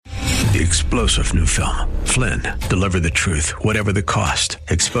The explosive new film, Flynn, deliver the truth, whatever the cost,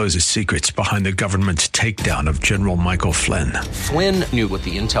 exposes secrets behind the government's takedown of General Michael Flynn. Flynn knew what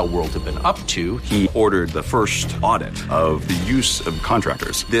the intel world had been up to. He ordered the first audit of the use of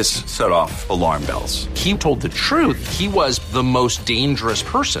contractors. This set off alarm bells. He told the truth. He was the most dangerous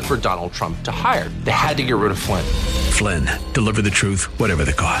person for Donald Trump to hire. They had to get rid of Flynn. Flynn, deliver the truth, whatever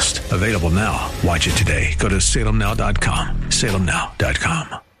the cost. Available now. Watch it today. Go to salemnow.com.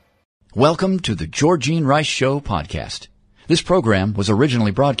 salemnow.com. Welcome to the Georgene Rice Show podcast. This program was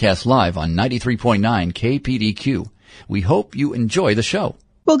originally broadcast live on 93.9 KPDQ. We hope you enjoy the show.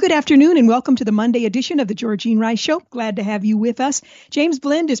 Well, good afternoon and welcome to the Monday edition of the Georgene Rice Show. Glad to have you with us. James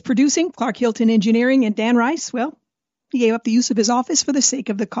Blend is producing, Clark Hilton Engineering, and Dan Rice, well, he gave up the use of his office for the sake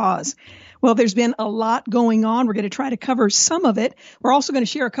of the cause. Well, there's been a lot going on. We're going to try to cover some of it. We're also going to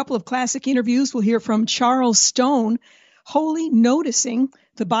share a couple of classic interviews. We'll hear from Charles Stone, Holy Noticing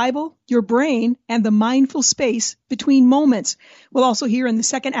the Bible, Your Brain, and the Mindful Space Between Moments. We'll also hear in the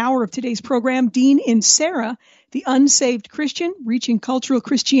second hour of today's program, Dean Inserra, the Unsaved Christian, Reaching Cultural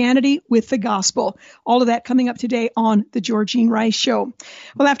Christianity with the Gospel. All of that coming up today on the Georgene Rice Show.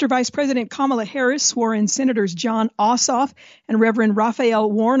 Well, after Vice President Kamala Harris swore in Senators Jon Ossoff and Reverend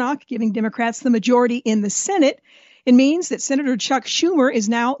Raphael Warnock, giving Democrats the majority in the Senate, it means that Senator Chuck Schumer is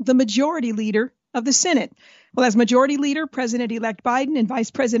now the majority leader of the Senate. Well, as Majority Leader, President-elect Biden and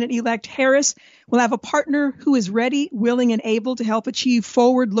Vice President-elect Harris will have a partner who is ready, willing, and able to help achieve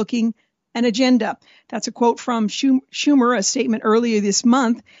forward-looking an agenda. That's a quote from Schumer, a statement earlier this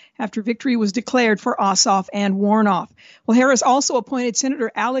month after victory was declared for Ossoff and Warnock. Well, Harris also appointed Senator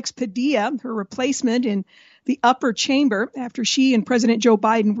Alex Padilla, her replacement in the upper chamber, after she and President Joe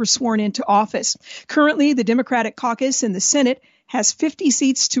Biden were sworn into office. Currently, the Democratic caucus in the Senate has 50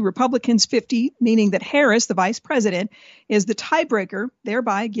 seats to Republicans' 50, meaning that Harris, the vice president, is the tiebreaker,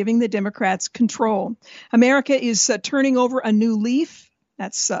 thereby giving the Democrats control. America is turning over a new leaf.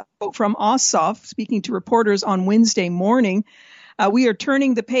 That's a quote from Ossoff, speaking to reporters on Wednesday morning. We are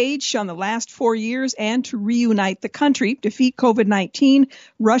turning the page on the last 4 years and to reunite the country, defeat COVID-19,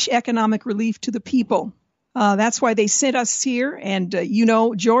 rush economic relief to the people. That's why they sent us here. And,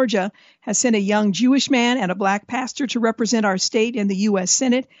 Georgia has sent a young Jewish man and a black pastor to represent our state in the U.S.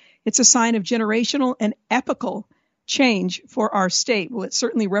 Senate. It's a sign of generational and epical change for our state. Well, it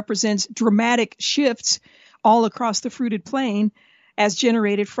certainly represents dramatic shifts all across the fruited plain as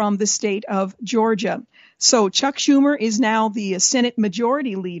generated from the state of Georgia. So Chuck Schumer is now the Senate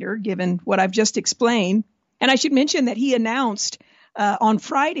Majority Leader, given what I've just explained. And I should mention that he announced on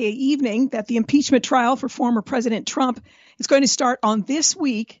Friday evening that the impeachment trial for former President Trump is going to start on this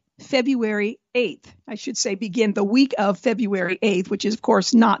week, February 8th. I should say begin the week of February 8th, which is, of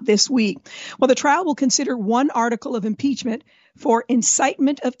course, not this week. Well, the trial will consider one article of impeachment for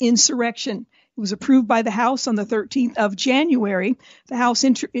incitement of insurrection. It was approved by the House on the 13th of January. The House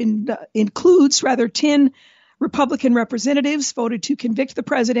includes 10 Republican representatives voted to convict the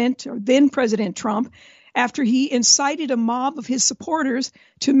president, or then President Trump, after he incited a mob of his supporters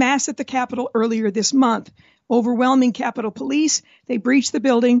to mass at the Capitol earlier this month. Overwhelming Capitol Police, they breached the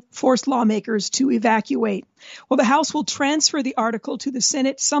building, forced lawmakers to evacuate. Well, the House will transfer the article to the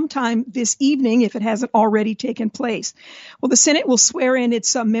Senate sometime this evening if it hasn't already taken place. Well, the Senate will swear in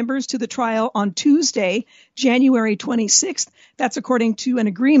its members to the trial on Tuesday, January 26th. That's according to an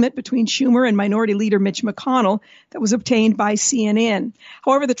agreement between Schumer and Minority Leader Mitch McConnell that was obtained by CNN.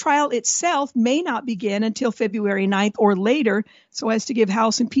 However, the trial itself may not begin until February 9th or later, so as to give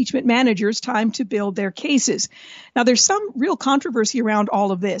House impeachment managers time to build their cases. Now, there's some real controversy around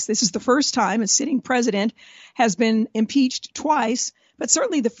all of this. This is the first time a sitting president has been impeached twice, but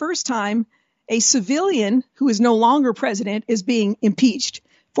certainly the first time a civilian who is no longer president is being impeached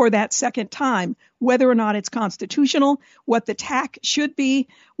for that second time, whether or not it's constitutional, what the tack should be,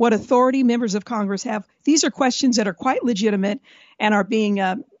 what authority members of Congress have. These are questions that are quite legitimate and are being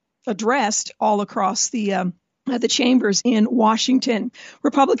addressed all across the chambers in Washington.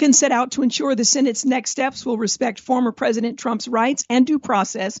 Republicans set out to ensure the Senate's next steps will respect former President Trump's rights and due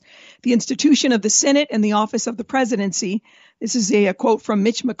process, the institution of the Senate and the office of the presidency. This is a quote from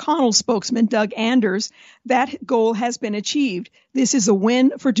Mitch McConnell spokesman Doug Anders. That goal has been achieved. This is a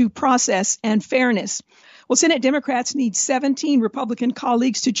win for due process and fairness. Well, Senate Democrats need 17 Republican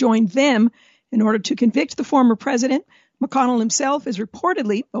colleagues to join them in order to convict the former president. McConnell himself is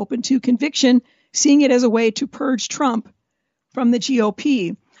reportedly open to conviction, seeing it as a way to purge Trump from the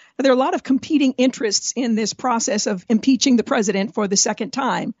GOP. Now, there are a lot of competing interests in this process of impeaching the president for the second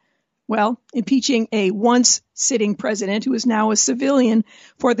time. Well, impeaching a once sitting president who is now a civilian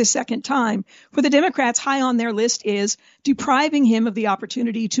for the second time. For the Democrats, high on their list is depriving him of the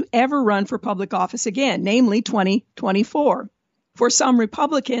opportunity to ever run for public office again, namely 2024. For some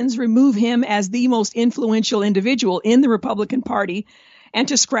Republicans, remove him as the most influential individual in the Republican Party and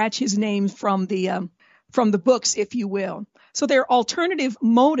to scratch his name from the books, if you will. So there are alternative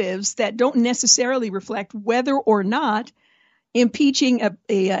motives that don't necessarily reflect whether or not impeaching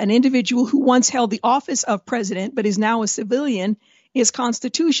an individual who once held the office of president but is now a civilian is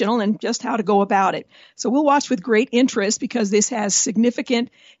constitutional, and just how to go about it. So we'll watch with great interest, because this has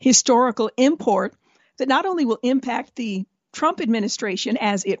significant historical import that not only will impact the Trump administration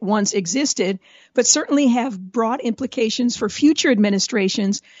as it once existed, but certainly have broad implications for future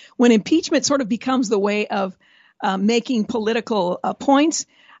administrations when impeachment sort of becomes the way of making political points,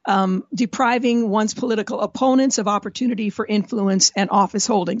 depriving one's political opponents of opportunity for influence and office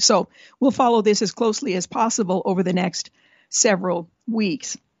holding. So we'll follow this as closely as possible over the next several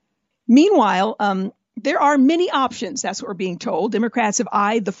weeks. Meanwhile, there are many options. That's what we're being told. Democrats have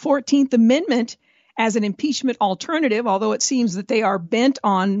eyed the 14th Amendment as an impeachment alternative, although it seems that they are bent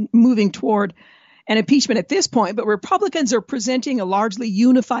on moving toward an impeachment at this point. But Republicans are presenting a largely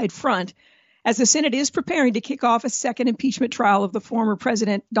unified front as the Senate is preparing to kick off a second impeachment trial of the former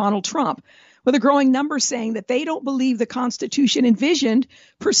President Donald Trump, with a growing number saying that they don't believe the Constitution envisioned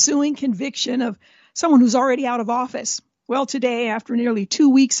pursuing conviction of someone who's already out of office. Well, today, after nearly 2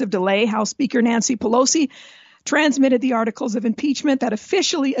 weeks of delay, House Speaker Nancy Pelosi transmitted the articles of impeachment that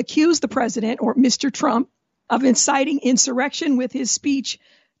officially accused the president, or Mr. Trump, of inciting insurrection with his speech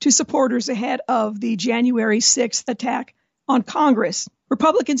to supporters ahead of the January 6th attack on Congress.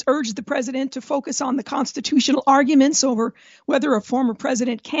 Republicans urged the president to focus on the constitutional arguments over whether a former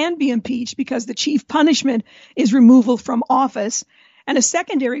president can be impeached, because the chief punishment is removal from office, and a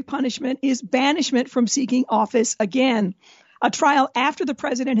secondary punishment is banishment from seeking office again. A trial after the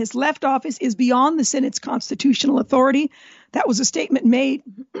president has left office is beyond the Senate's constitutional authority. That was a statement made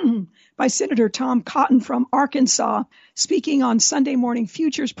by Senator Tom Cotton from Arkansas, speaking on Sunday Morning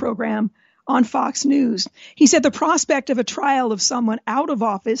Futures program on Fox News. He said the prospect of a trial of someone out of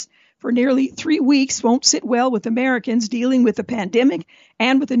office for nearly 3 weeks won't sit well with Americans dealing with the pandemic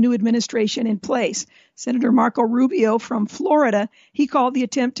and with the new administration in place. Senator Marco Rubio from Florida, he called the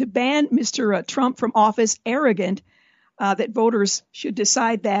attempt to ban Mr. Trump from office arrogant, that voters should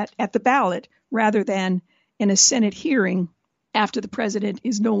decide that at the ballot rather than in a Senate hearing after the president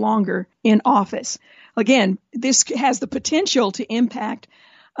is no longer in office. Again, this has the potential to impact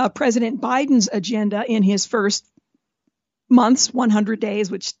President Biden's agenda in his first months, 100 days,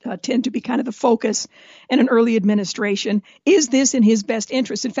 which tend to be kind of the focus in an early administration. Is this in his best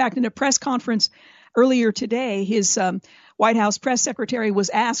interest? In fact, in a press conference earlier today, his White House press secretary was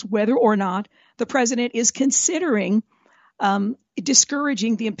asked whether or not the president is considering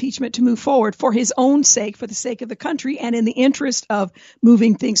discouraging the impeachment to move forward for his own sake, for the sake of the country, and in the interest of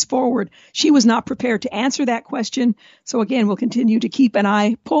moving things forward. She was not prepared to answer that question. So again, we'll continue to keep an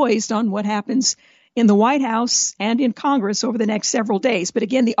eye poised on what happens in the White House and in Congress over the next several days. But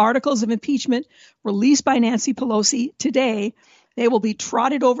again, the articles of impeachment released by Nancy Pelosi today, they will be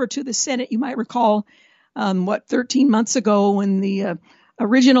trotted over to the Senate. You might recall, 13 months ago when the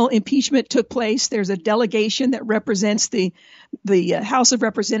original impeachment took place, there's a delegation that represents the House of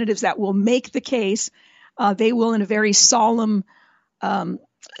Representatives that will make the case. They will, in a very solemn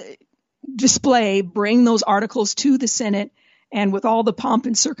display, bring those articles to the Senate, and with all the pomp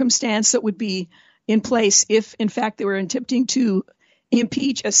and circumstance that would be in place if, in fact, they were attempting to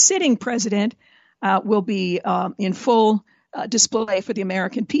impeach a sitting president, will be in full display for the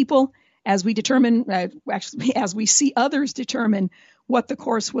American people as we determine, as we see others determine what the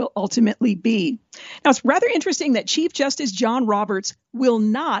course will ultimately be. Now, it's rather interesting that Chief Justice John Roberts will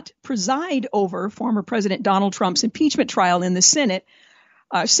not preside over former President Donald Trump's impeachment trial in the Senate.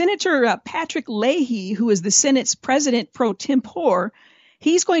 Senator Patrick Leahy, who is the Senate's president pro tempore,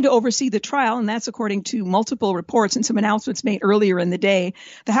 he's going to oversee the trial, and that's according to multiple reports and some announcements made earlier in the day.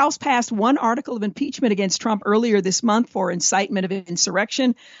 The House passed one article of impeachment against Trump earlier this month for incitement of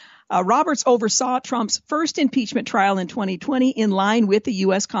insurrection. Roberts oversaw Trump's first impeachment trial in 2020 in line with the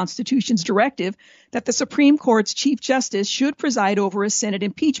U.S. Constitution's directive that the Supreme Court's Chief Justice should preside over a Senate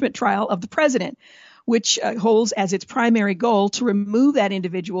impeachment trial of the president, which holds as its primary goal to remove that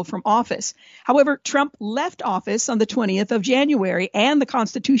individual from office. However, Trump left office on the 20th of January, and the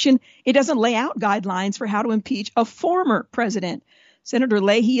Constitution, it doesn't lay out guidelines for how to impeach a former president. Senator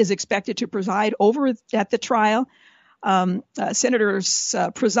Leahy is expected to preside over at the trial. senators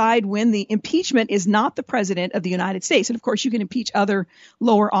preside when the impeachment is not the president of the United States. And of course, you can impeach other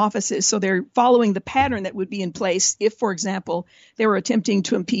lower offices. So they're following the pattern that would be in place if, for example, they were attempting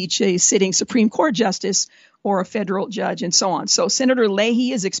to impeach a sitting Supreme Court justice or a federal judge and so on. So Senator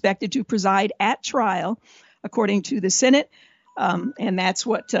Leahy is expected to preside at trial, according to the Senate. And that's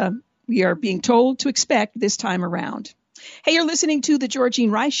what we are being told to expect this time around. Hey, you're listening to The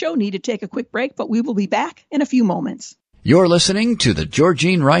Georgene Rice Show. Need to take a quick break, but we will be back in a few moments. You're listening to The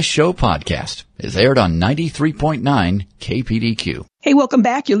Georgene Rice Show podcast. It's aired on 93.9 KPDQ. Hey, welcome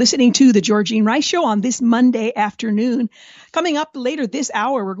back. You're listening to The Georgene Rice Show on this Monday afternoon. Coming up later this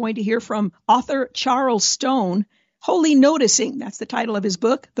hour, we're going to hear from author Charles Stone, Holy Noticing. That's the title of his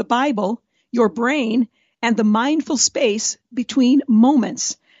book, The Bible, Your Brain, and the Mindful Space Between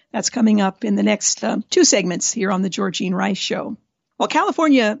Moments. That's coming up in the next two segments here on The Georgene Rice Show. Well,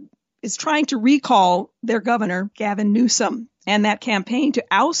 California is trying to recall their governor, Gavin Newsom, and that campaign to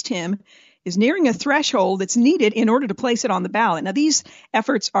oust him is nearing a threshold that's needed in order to place it on the ballot. Now, these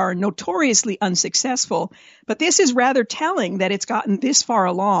efforts are notoriously unsuccessful, but this is rather telling that it's gotten this far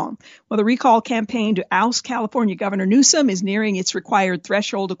along. Well, the recall campaign to oust California Governor Newsom is nearing its required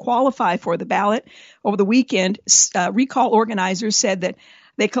threshold to qualify for the ballot. Over the weekend, recall organizers said that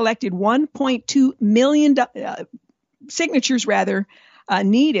they collected 1.2 million signatures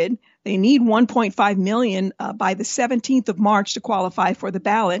needed. They need 1.5 million by the 17th of March to qualify for the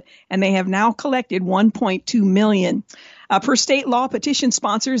ballot, and they have now collected 1.2 million. Per state law, petition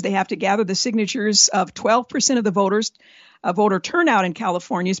sponsors, they have to gather the signatures of 12% of the voters. Voter turnout in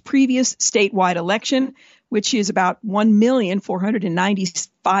California's previous statewide election, which is about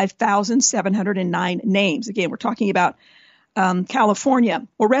 1,495,709 names. Again, we're talking about California.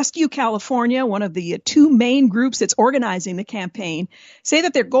 Well, Rescue California, one of the two main groups that's organizing the campaign, say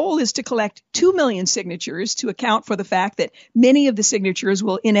that their goal is to collect 2 million signatures to account for the fact that many of the signatures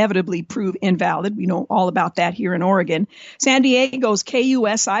will inevitably prove invalid. We know all about that here in Oregon. San Diego's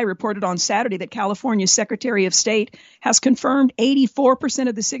KUSI reported on Saturday that California's Secretary of State has confirmed 84%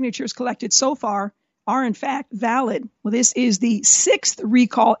 of the signatures collected so far are in fact valid. Well, this is the sixth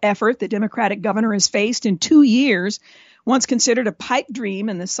recall effort the Democratic governor has faced in 2 years. Once considered a pipe dream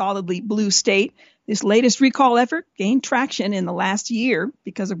in the solidly blue state, this latest recall effort gained traction in the last year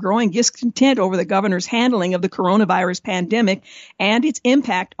because of growing discontent over the governor's handling of the coronavirus pandemic and its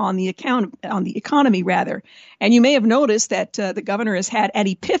impact on the economy. And you may have noticed that the governor has had an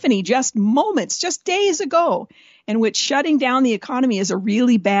epiphany just days ago, in which shutting down the economy is a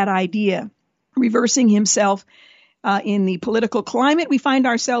really bad idea, reversing himself in the political climate we find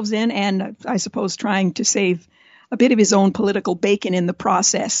ourselves in, and I suppose trying to save a bit of his own political bacon in the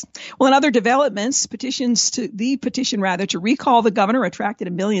process. Well, in other developments, the petition to recall the governor attracted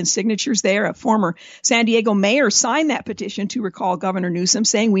 1 million signatures there. A former San Diego mayor signed that petition to recall Governor Newsom,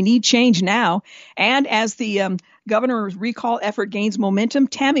 saying we need change now. And as the governor's recall effort gains momentum,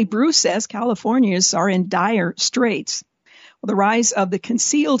 Tammy Bruce says Californians are in dire straits. Well, the rise of the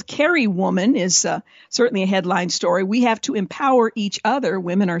concealed carry woman is certainly a headline story. We have to empower each other,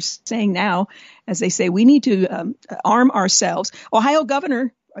 women are saying now, as they say, we need to arm ourselves.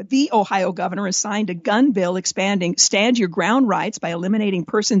 The Ohio governor has signed a gun bill expanding stand your ground rights by eliminating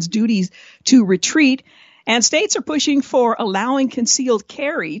persons' duties to retreat. And states are pushing for allowing concealed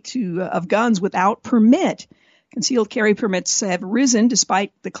carry of guns without permit. Concealed carry permits have risen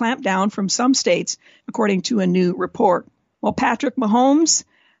despite the clampdown from some states, according to a new report. Well, Patrick Mahomes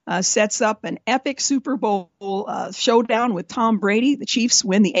sets up an epic Super Bowl showdown with Tom Brady. The Chiefs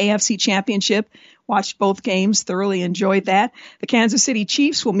win the AFC Championship. Watched both games, thoroughly enjoyed that. The Kansas City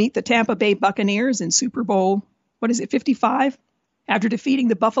Chiefs will meet the Tampa Bay Buccaneers in Super Bowl, 55? After defeating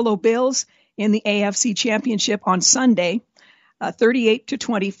the Buffalo Bills in the AFC Championship on Sunday,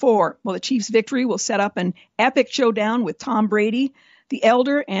 38-24. Well, the Chiefs' victory will set up an epic showdown with Tom Brady, the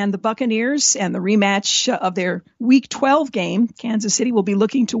Elder, and the Buccaneers, and the rematch of their Week 12 game. Kansas City will be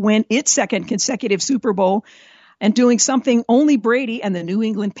looking to win its second consecutive Super Bowl and doing something only Brady and the New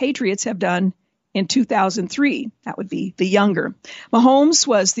England Patriots have done in 2003. That would be the younger. Mahomes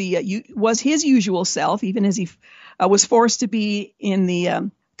was his usual self, even as he was forced to be in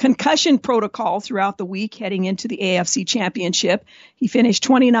the concussion protocol throughout the week heading into the AFC Championship. He finished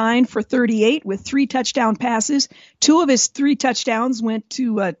 29 for 38 with 3 touchdown passes. 2 of his 3 touchdowns went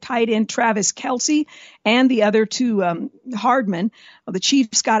to tight end Travis Kelce and the other to Hardman. The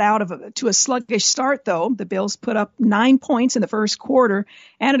Chiefs got out to a sluggish start, though. The Bills put up 9 points in the first quarter,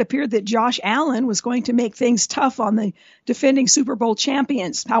 and it appeared that Josh Allen was going to make things tough on the defending Super Bowl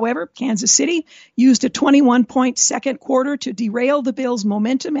champions. However, Kansas City used a 21-point second quarter to derail the Bills'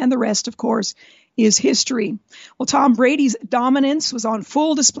 momentum, and the rest, of course, is history. Well, Tom Brady's dominance was on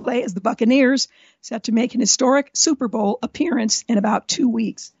full display as the Buccaneers set to make an historic Super Bowl appearance in about 2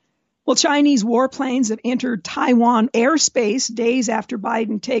 weeks. Well, Chinese warplanes have entered Taiwan airspace days after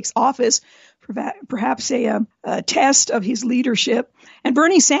Biden takes office, perhaps a test of his leadership. And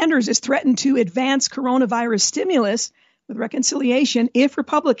Bernie Sanders has threatened to advance coronavirus stimulus with reconciliation if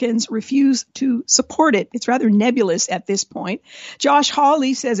Republicans refuse to support it. It's rather nebulous at this point. Josh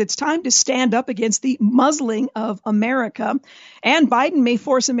Hawley says it's time to stand up against the muzzling of America. And Biden may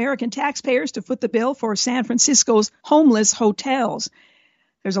force American taxpayers to foot the bill for San Francisco's homeless hotels.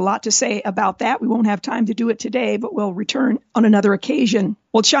 There's a lot to say about that. We won't have time to do it today, but we'll return on another occasion.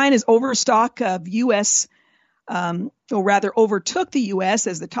 Well, China's overstock of overtook the U.S.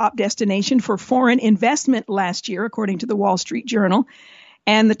 as the top destination for foreign investment last year, according to the Wall Street Journal.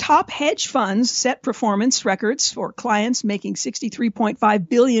 And the top hedge funds set performance records for clients making $63.5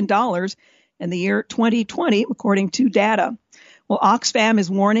 billion in the year 2020, according to data. Well, Oxfam is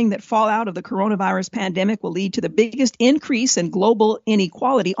warning that fallout of the coronavirus pandemic will lead to the biggest increase in global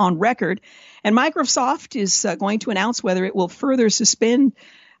inequality on record. And Microsoft is going to announce whether it will further suspend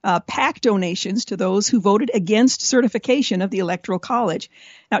PAC donations to those who voted against certification of the Electoral College.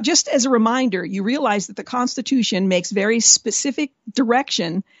 Now, just as a reminder, you realize that the Constitution makes very specific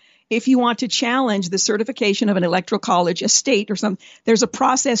direction if you want to challenge the certification of an Electoral College, a state or something. There's a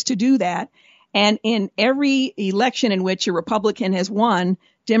process to do that. And in every election in which a Republican has won,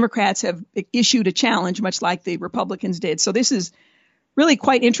 Democrats have issued a challenge, much like the Republicans did. So this is really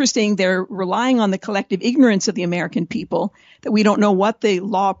quite interesting. They're relying on the collective ignorance of the American people that we don't know what the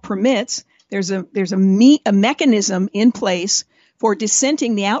law permits. There's a mechanism in place for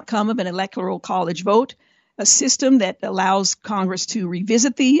dissenting the outcome of an Electoral College vote, a system that allows Congress to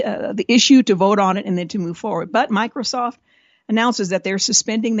revisit the issue, to vote on it, and then to move forward. But Microsoft announces that they're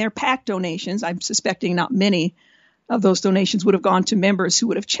suspending their PAC donations. I'm suspecting not many of those donations would have gone to members who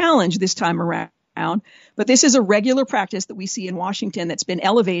would have challenged this time around. But this is a regular practice that we see in Washington that's been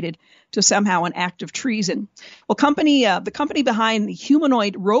elevated to somehow an act of treason. Well, the company behind the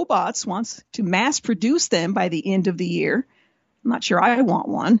humanoid robots wants to mass produce them by the end of the year. I'm not sure I want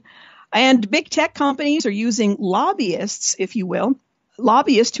one. And big tech companies are using lobbyists, if you will,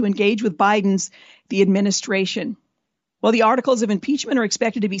 to engage with the administration. Well, the articles of impeachment are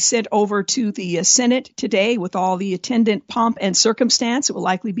expected to be sent over to the Senate today with all the attendant pomp and circumstance. It will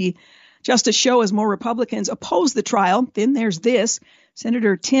likely be just a show as more Republicans oppose the trial. Then there's this.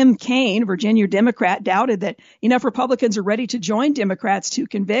 Senator Tim Kaine, Virginia Democrat, doubted that enough Republicans are ready to join Democrats to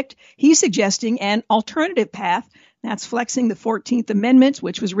convict. He's suggesting an alternative path. That's flexing the 14th Amendment,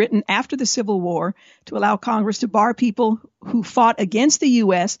 which was written after the Civil War to allow Congress to bar people who fought against the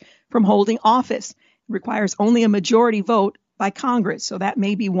U.S. from holding office. Requires only a majority vote by Congress. So that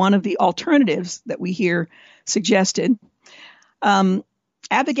may be one of the alternatives that we hear suggested.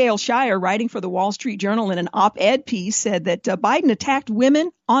 Abigail Shrier, writing for the Wall Street Journal in an op-ed piece, said that Biden attacked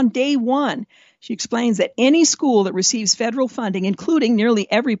women on day one. She explains that any school that receives federal funding, including nearly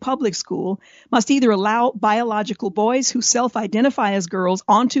every public school, must either allow biological boys who self-identify as girls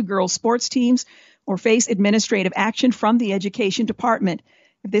onto girls' sports teams or face administrative action from the Education Department.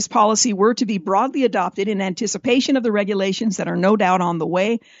 If this policy were to be broadly adopted in anticipation of the regulations that are no doubt on the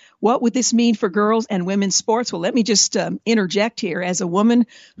way, what would this mean for girls and women's sports? Well, let me just interject here. As a woman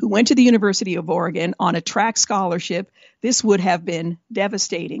who went to the University of Oregon on a track scholarship, this would have been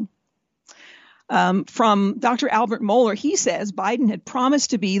devastating. From Dr. Albert Mohler, he says Biden had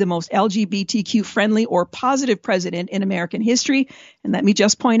promised to be the most LGBTQ-friendly or positive president in American history. And let me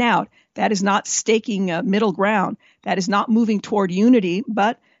just point out, that is not staking middle ground. That is not moving toward unity,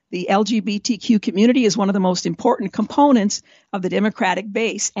 but the LGBTQ community is one of the most important components of the Democratic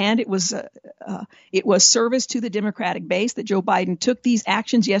base. And it was service to the Democratic base that Joe Biden took these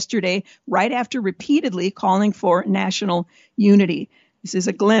actions yesterday, right after repeatedly calling for national unity. This is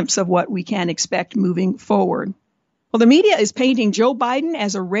a glimpse of what we can expect moving forward. Well, the media is painting Joe Biden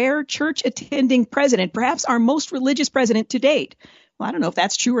as a rare church-attending president, perhaps our most religious president to date. Well, I don't know if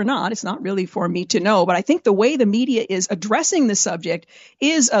that's true or not. It's not really for me to know, but I think the way the media is addressing the subject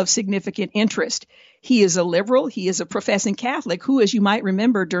is of significant interest. He is a liberal. He is a professing Catholic who, as you might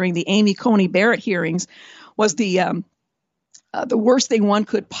remember during the Amy Coney Barrett hearings, was the worst thing one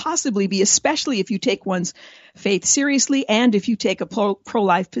could possibly be, especially if you take one's faith seriously and if you take a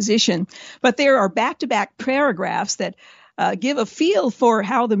pro-life position. But there are back-to-back paragraphs that give a feel for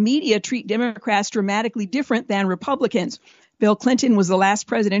how the media treat Democrats dramatically different than Republicans. Bill Clinton was the last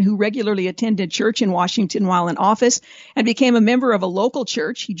president who regularly attended church in Washington while in office and became a member of a local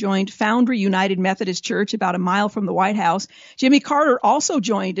church. He joined Foundry United Methodist Church about a mile from the White House. Jimmy Carter also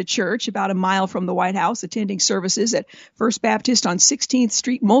joined a church about a mile from the White House, attending services at First Baptist on 16th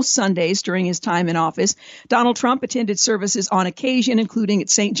Street most Sundays during his time in office. Donald Trump attended services on occasion, including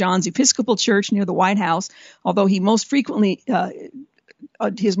at St. John's Episcopal Church near the White House, although he most frequently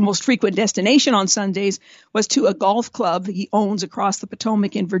his most frequent destination on Sundays was to a golf club he owns across the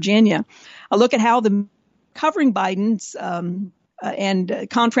Potomac in Virginia. A look at how the covering Biden's and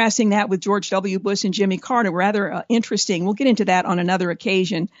contrasting that with George W. Bush and Jimmy Carter, rather interesting. We'll get into that on another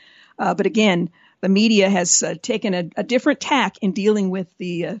occasion. But again, the media has taken a different tack in dealing with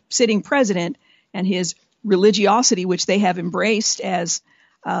the sitting president and his religiosity, which they have embraced as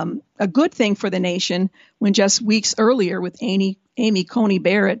a good thing for the nation, when just weeks earlier with Amy Coney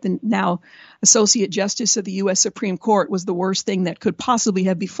Barrett, the now Associate Justice of the U.S. Supreme Court, was the worst thing that could possibly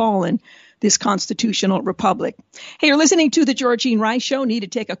have befallen this constitutional republic. Hey, you're listening to The Georgene Rice Show. Need to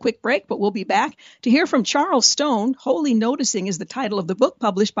take a quick break, but we'll be back to hear from Charles Stone. Holy Noticing is the title of the book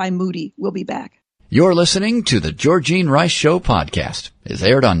published by Moody. We'll be back. You're listening to The Georgene Rice Show podcast. It's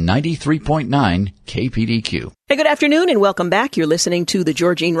aired on 93.9 KPDQ. Hey, good afternoon and welcome back. You're listening to The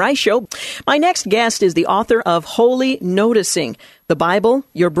Georgene Rice Show. My next guest is the author of Holy Noticing, the Bible,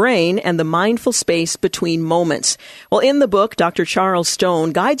 Your Brain, and the Mindful Space Between Moments. Well, in the book, Dr. Charles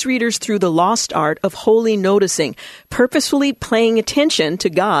Stone guides readers through the lost art of holy noticing, purposefully paying attention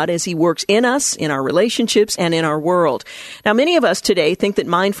to God as He works in us, in our relationships, and in our world. Now, many of us today think that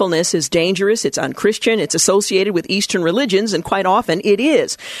mindfulness is dangerous, it's unchristian, it's associated with Eastern religions, and quite often it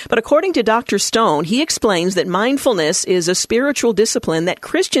is. But according to Dr. Stone, he explains that mindfulness is a spiritual discipline that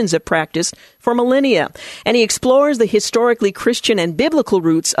Christians have practiced for millennia, and he explores the historically Christian and biblical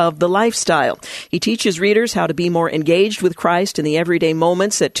roots of the lifestyle. He teaches readers how to be more engaged with Christ in the everyday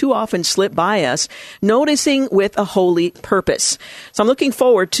moments that too often slip by us, noticing with a holy purpose. So I'm looking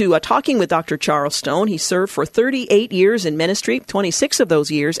forward to talking with Dr. Charles Stone. He served for 38 years in ministry, 26 of those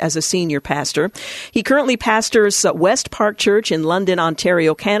years as a senior pastor. He currently pastors West Park Church in London,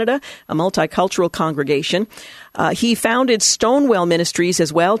 Ontario, Canada, a multicultural congregation. He founded Stonewell Ministries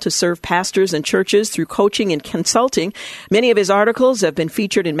as well to serve pastors and churches through coaching and consulting. Many of his articles have been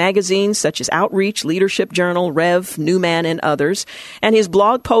featured in magazines such as Outreach, Leadership Journal, Rev, Newman, and others. And his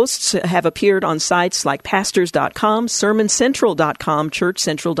blog posts have appeared on sites like pastors.com, sermoncentral.com,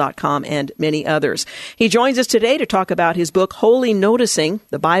 churchcentral.com, and many others. He joins us today to talk about his book, Holy Noticing,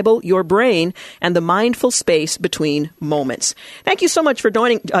 the Bible, Your Brain, and the Mindful Space Between Moments. Thank you so much for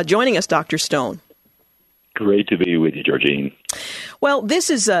joining us, Dr. Stone. Great to be with you, Georgene. Well,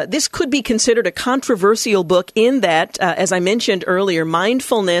 this could be considered a controversial book in that, as I mentioned earlier,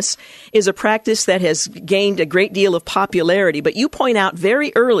 mindfulness is a practice that has gained a great deal of popularity. But you point out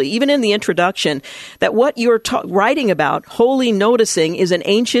very early, even in the introduction, that what you're writing about, holy noticing, is an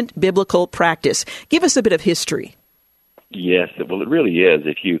ancient biblical practice. Give us a bit of history. Yes, well, it really is.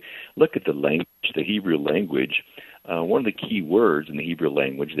 If you look at the language, the Hebrew language, one of the key words in the Hebrew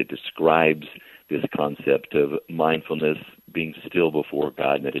language that describes this concept of mindfulness, being still before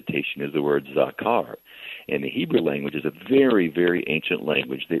God, meditation, is the word zakar. And the Hebrew language is a very, very ancient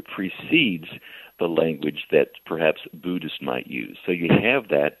language that precedes the language that perhaps Buddhists might use. So you have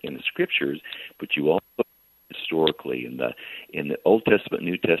that in the scriptures, but you also historically in the Old Testament,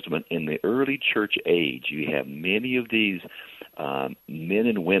 New Testament, in the early church age, you have many of these men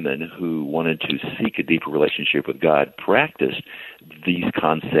and women who wanted to seek a deeper relationship with God practiced these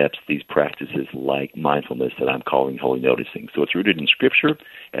concepts, these practices like mindfulness that I'm calling holy noticing. So it's rooted in Scripture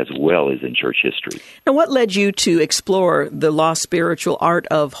as well as in church history. And what led you to explore the lost spiritual art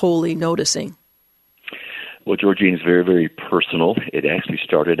of holy noticing? Well, Georgene, is very, very personal. It actually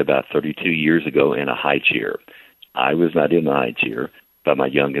started about 32 years ago in a high chair. I was not in the high chair, but my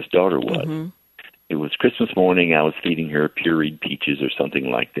youngest daughter was. Mm-hmm. It was Christmas morning. I was feeding her pureed peaches or something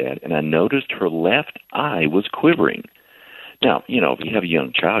like that, and I noticed her left eye was quivering. Now, if you have a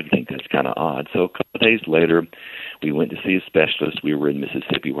young child, you think that's kind of odd. So a couple of days later, we went to see a specialist. We were in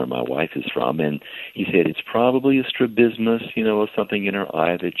Mississippi, where my wife is from, and he said it's probably a strabismus, something in her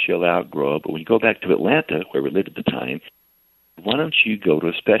eye that she'll outgrow. But when you go back to Atlanta, where we lived at the time, why don't you go to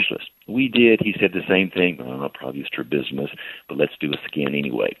a specialist? We did. He said the same thing. Well, probably a strabismus, but let's do a scan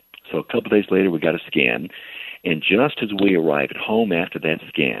anyway. So a couple of days later, we got a scan, and just as we arrived at home after that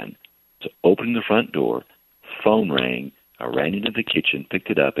scan, so opening the front door, phone rang. I ran into the kitchen, picked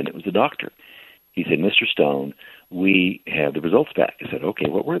it up, and it was the doctor. He said, Mr. Stone, we have the results back. I said, okay,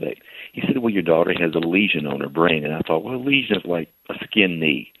 what were they? He said, well, your daughter has a lesion on her brain. And I thought, well, a lesion is like a skin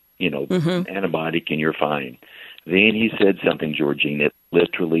knee, antibiotic, and you're fine. Then he said something, Georgine, that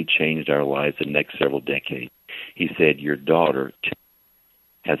literally changed our lives the next several decades. He said, your daughter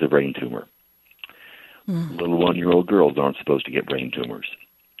has a brain tumor. Little 1-year-old girls aren't supposed to get brain tumors.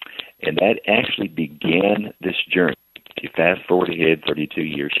 And that actually began this journey. You fast forward ahead 32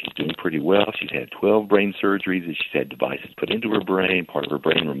 years, she's doing pretty well. She's had 12 brain surgeries, and she's had devices put into her brain, part of her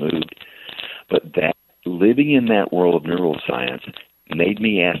brain removed. But that living in that world of neuroscience made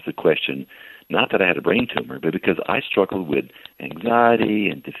me ask the question, not that I had a brain tumor, but because I struggled with anxiety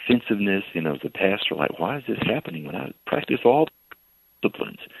and defensiveness, as a pastor, like, why is this happening when I practice all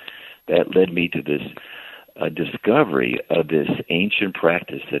disciplines? That led me to this discovery of this ancient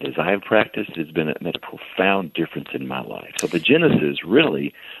practice that, as I've practiced, has made a profound difference in my life. So the genesis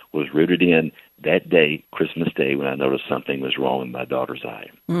really was rooted in that day, Christmas Day, when I noticed something was wrong with my daughter's eye.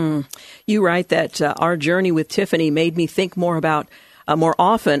 You write that our journey with Tiffany made me think more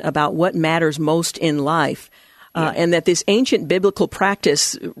often about what matters most in life, and that this ancient biblical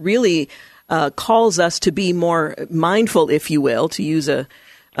practice really calls us to be more mindful, if you will, to use a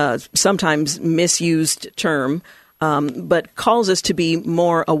sometimes misused term, but calls us to be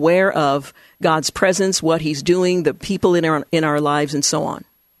more aware of God's presence, what He's doing, the people in our lives, and so on.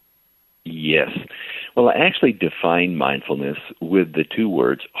 Yes. Well, I actually define mindfulness with the two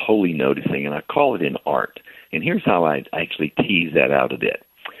words holy noticing, and I call it an art. And here's how I actually tease that out a bit.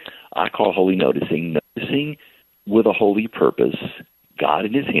 I call holy noticing with a holy purpose, God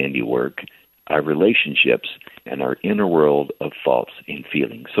and His handiwork, our relationships, and our inner world of thoughts and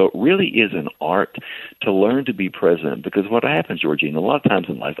feelings. So it really is an art to learn to be present, because what happens, Georgine, a lot of times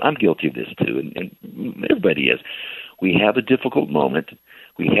in life, I'm guilty of this too, and everybody is. We have a difficult moment.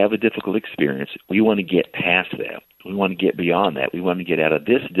 We have a difficult experience. We want to get past that. We want to get beyond that. We want to get out of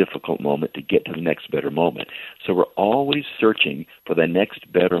this difficult moment to get to the next better moment. So we're always searching for the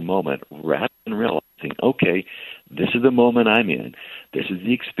next better moment rather than realizing, okay, this is the moment I'm in. This is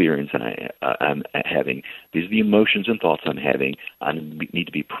the experience I'm having. These are the emotions and thoughts I'm having. I need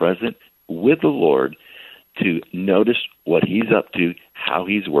to be present with the Lord to notice what He's up to, how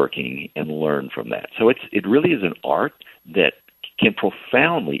He's working, and learn from that. So it really is an art that can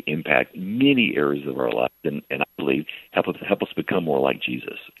profoundly impact many areas of our life, and I believe help us become more like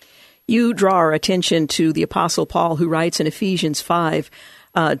Jesus. You draw our attention to the Apostle Paul, who writes in Ephesians 5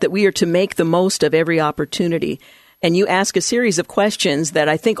 that we are to make the most of every opportunity. And you ask a series of questions that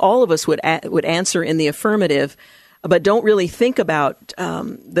I think all of us would answer in the affirmative, but don't really think about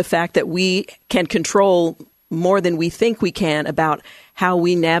the fact that we can control more than we think we can about how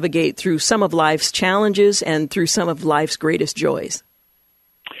we navigate through some of life's challenges and through some of life's greatest joys.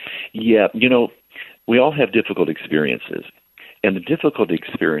 Yeah, we all have difficult experiences, and the difficult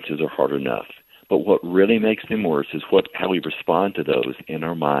experiences are hard enough. But what really makes them worse is how we respond to those in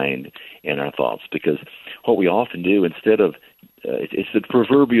our mind and our thoughts. Because what we often do, instead of, it's the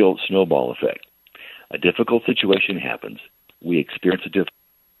proverbial snowball effect. A difficult situation happens. We experience a difficult,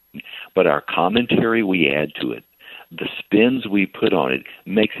 but our commentary we add to it, the spins we put on it,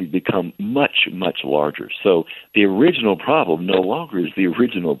 makes it become much, much larger. So the original problem no longer is the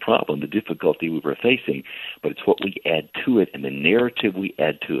original problem, the difficulty we were facing, but it's what we add to it and the narrative we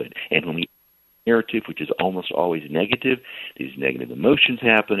add to it. And when we narrative, which is almost always negative, these negative emotions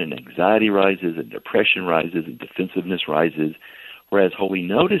happen, and anxiety rises, and depression rises, and defensiveness rises, whereas holy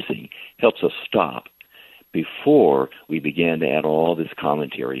noticing helps us stop before we begin to add all this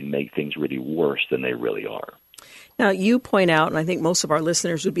commentary and make things really worse than they really are. Now, you point out, and I think most of our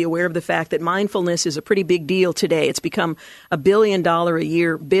listeners would be aware of the fact that mindfulness is a pretty big deal today. It's become $1 billion a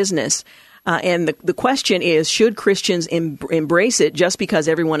year business. And the question is, should Christians embrace it just because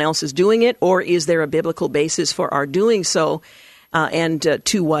everyone else is doing it, or is there a biblical basis for our doing so, and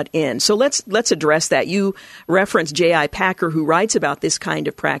to what end? So let's address that. You reference J.I. Packer, who writes about this kind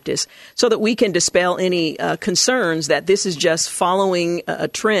of practice, so that we can dispel any concerns that this is just following a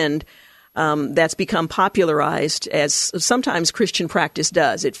trend that's become popularized, as sometimes Christian practice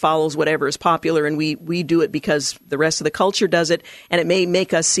does. It follows whatever is popular, and we do it because the rest of the culture does it, and it may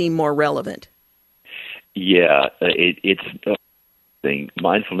make us seem more relevant. Yeah, it's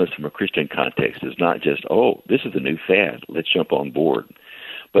mindfulness from a Christian context is not just, this is a new fad, let's jump on board.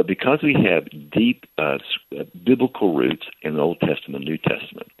 But because we have deep biblical roots in the Old Testament, New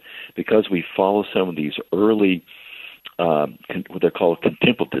Testament, because we follow some of these early what they're called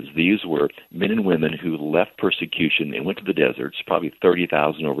contemplatives. These were men and women who left persecution and went to the deserts, probably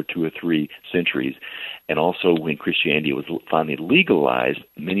 30,000 over 2 or 3 centuries. And also when Christianity was finally legalized,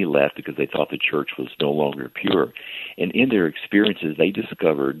 many left because they thought the church was no longer pure. And in their experiences, they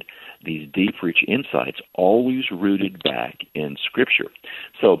discovered these deep, rich insights, always rooted back in Scripture.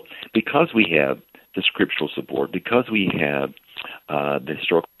 So because we have the scriptural support, because we have the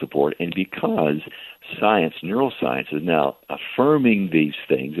historical support, and because science, neuroscience, is now affirming these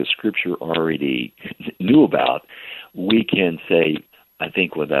things that Scripture already knew about, we can say, I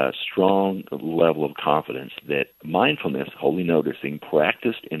think with a strong level of confidence, that mindfulness, holy noticing,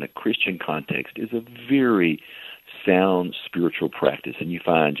 practiced in a Christian context is a very sound spiritual practice. And you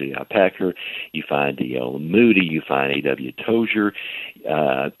find J.I. Packer, you find D.L. Moody, you find A.W. Tozer,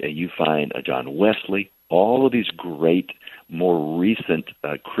 you find John Wesley, all of these great, more recent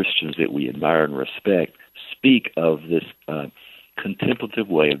Christians that we admire and respect speak of this contemplative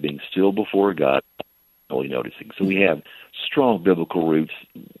way of being still before God, holy noticing. So we have strong biblical roots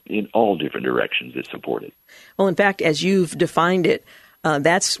in all different directions that support it. Well, in fact, as you've defined it,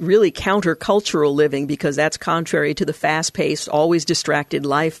 that's really countercultural living, because that's contrary to the fast-paced, always distracted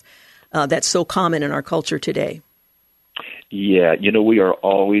life that's so common in our culture today. Yeah, we are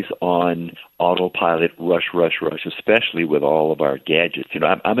always on autopilot, rush, especially with all of our gadgets.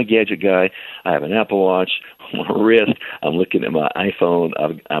 I'm a gadget guy. I have an Apple Watch on my wrist. I'm looking at my iPhone.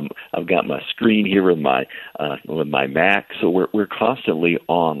 I've got my screen here with my Mac. So we're constantly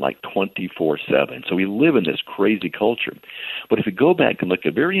on like 24/7. So we live in this crazy culture. But if we go back and look at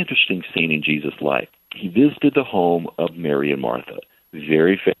a very interesting scene in Jesus' life, he visited the home of Mary and Martha.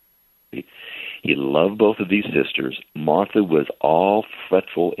 Very famous. He loved both of these sisters. Martha was all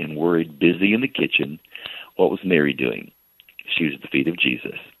fretful and worried, busy in the kitchen. What was Mary doing? She was at the feet of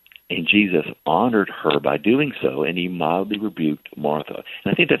Jesus. And Jesus honored her by doing so, and he mildly rebuked Martha.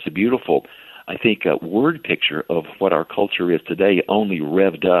 And I think that's a beautiful, word picture of what our culture is today, only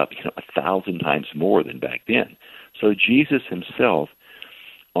revved up 1,000 times more than back then. So Jesus himself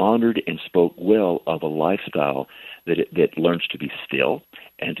honored and spoke well of a lifestyle that learns to be still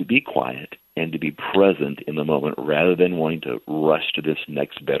and to be quiet and to be present in the moment rather than wanting to rush to this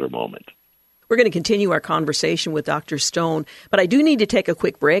next better moment. We're going to continue our conversation with Dr. Stone, but I do need to take a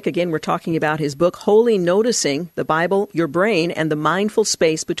quick break. Again, we're talking about his book, Holy Noticing, the Bible, Your Brain, and the Mindful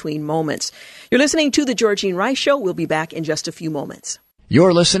Space Between Moments. You're listening to The Georgene Rice Show. We'll be back in just a few moments.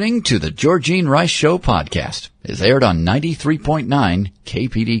 You're listening to The Georgene Rice Show podcast. It's aired on 93.9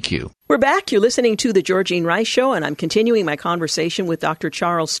 KPDQ. We're back. You're listening to The Georgene Rice Show, and I'm continuing my conversation with Dr.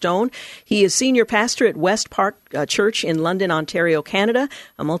 Charles Stone. He is senior pastor at West Park Church in London, Ontario, Canada,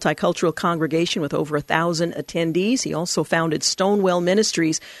 a multicultural congregation with over 1,000 attendees. He also founded Stonewell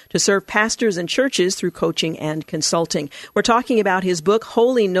Ministries to serve pastors and churches through coaching and consulting. We're talking about his book,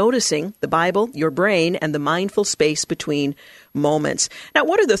 Holy Noticing, the Bible, Your Brain, and the Mindful Space Between Moments. Now,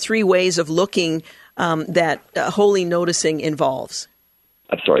 what are the three ways of looking that holy noticing involves?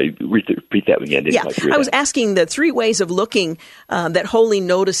 I'm sorry, repeat that again. I was asking the three ways of looking that holy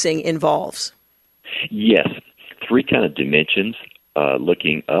noticing involves. Yes, three kind of dimensions,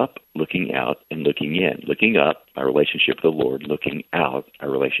 looking up, looking out, and looking in. Looking up, our relationship with the Lord. Looking out, our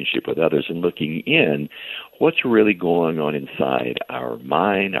relationship with others. And looking in, what's really going on inside our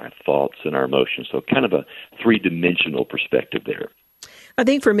mind, our thoughts, and our emotions. So kind of a three-dimensional perspective there. I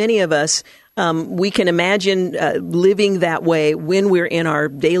think for many of us, we can imagine living that way when we're in our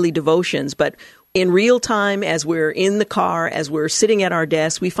daily devotions, but in real time, as we're in the car, as we're sitting at our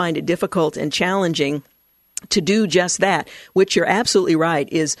desk, we find it difficult and challenging to do just that, which you're absolutely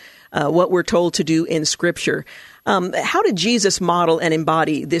right, is what we're told to do in Scripture. How did Jesus model and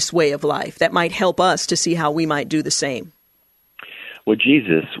embody this way of life that might help us to see how we might do the same? Well,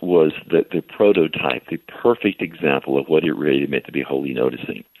 Jesus was the prototype, the perfect example of what it really meant to be holy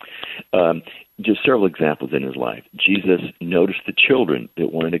noticing. Just several examples in his life. Jesus noticed the children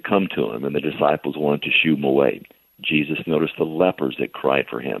that wanted to come to him, and the disciples wanted to shoo them away. Jesus noticed the lepers that cried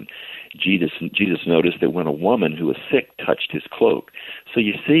for him. Jesus noticed that when a woman who was sick touched his cloak. So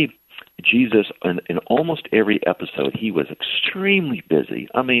you see, Jesus, in almost every episode, he was extremely busy.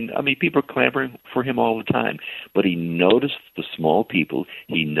 I mean, people are clamoring for him all the time. But he noticed the small people.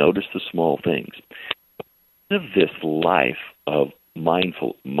 He noticed the small things. Of this life of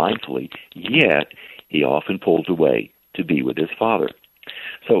mindfully, yet he often pulled away to be with his Father.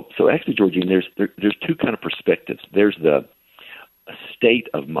 So actually, Georgene, there's two kind of perspectives. There's the state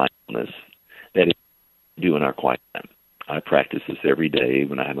of mindfulness that is due in our quiet time. I practice this every day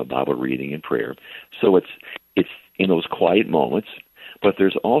when I have a Bible reading and prayer. So it's in those quiet moments, but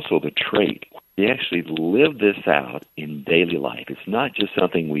there's also the trait. We actually live this out in daily life. It's not just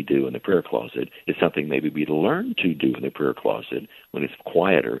something we do in the prayer closet. It's something maybe we learn to do in the prayer closet when it's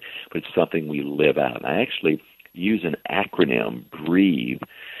quieter, but it's something we live out. And I actually use an acronym, BREATHE,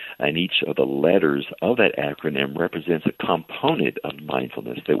 and each of the letters of that acronym represents a component of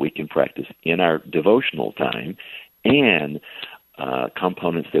mindfulness that we can practice in our devotional time and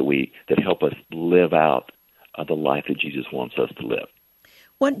components that help us live out the life that Jesus wants us to live.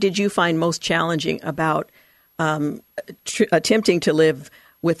 What did you find most challenging about attempting to live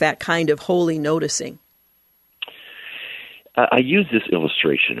with that kind of holy noticing? I use this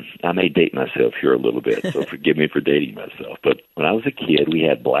illustration. I may date myself here a little bit, so forgive me for dating myself. But when I was a kid, we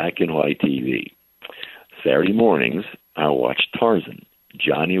had black and white TV. Saturday mornings, I watched Tarzan.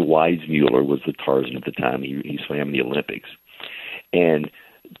 Johnny Weissmuller was the Tarzan at the time. He swam in the Olympics. And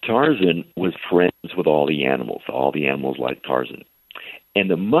Tarzan was friends with all the animals. All the animals liked Tarzan. And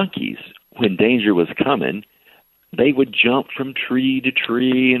the monkeys, when danger was coming, they would jump from tree to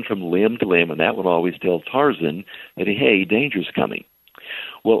tree and from limb to limb, and that would always tell Tarzan that, hey, danger's coming.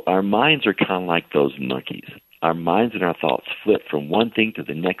 Well, our minds are kind of like those monkeys. Our minds and our thoughts flip from one thing to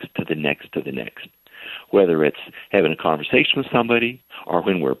the next, to the next, to the next. Whether it's having a conversation with somebody or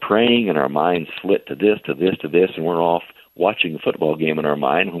when we're praying and our minds flip to this, to this, to this, and we're off watching a football game in our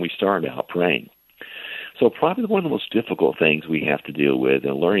mind when we start out praying. So probably one of the most difficult things we have to deal with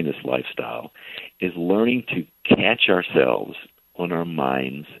in learning this lifestyle is learning to catch ourselves when our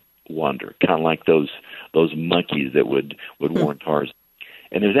minds wander, kind of like those monkeys that would warn Tarzan.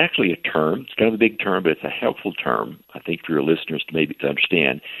 And there's actually a term. It's kind of a big term, but it's a helpful term, I think, for your listeners to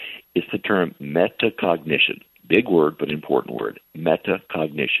understand. It's the term metacognition. Big word, but important word.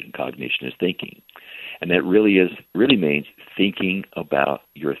 Metacognition. Cognition is thinking. And that really means thinking about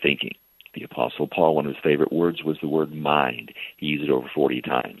your thinking. The Apostle Paul, one of his favorite words was the word mind. He used it over 40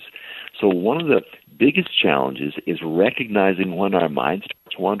 times. So one of the biggest challenges is recognizing when our mind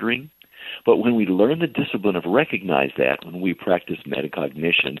starts wandering. But when we learn the discipline of recognize that, when we practice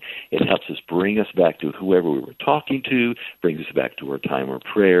metacognition, it helps us bring us back to whoever we were talking to, brings us back to our time of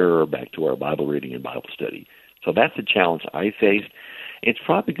prayer, or back to our Bible reading and Bible study. So that's the challenge I faced. It's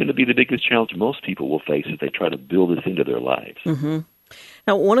probably going to be the biggest challenge most people will face as they try to build this into their lives. Mm-hmm.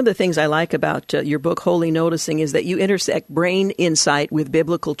 Now, one of the things I like about your book, Holy Noticing, is that you intersect brain insight with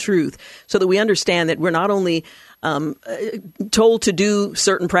biblical truth so that we understand that we're not only told to do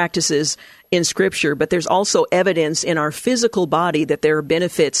certain practices in Scripture, but there's also evidence in our physical body that there are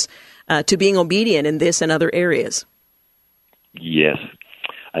benefits to being obedient in this and other areas. Yes.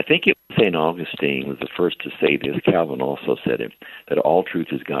 I think St. Augustine was the first to say this. Calvin also said it, that all truth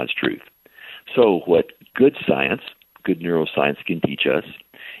is God's truth. So what good science, good neuroscience can teach us,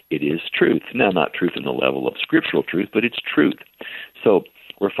 it is truth. Now, not truth in the level of scriptural truth, but it's truth. So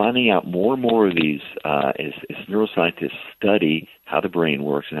we're finding out more and more of these, as neuroscientists study how the brain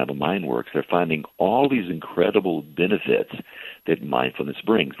works and how the mind works, they're finding all these incredible benefits that mindfulness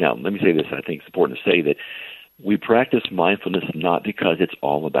brings. Now, let me say this. I think it's important to say that we practice mindfulness not because it's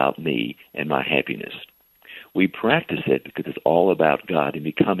all about me and my happiness. We practice it because it's all about God and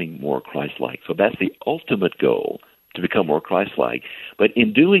becoming more Christ-like. So that's the ultimate goal, to become more Christ-like. But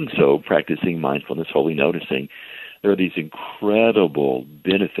in doing so, practicing mindfulness, holy noticing, there are these incredible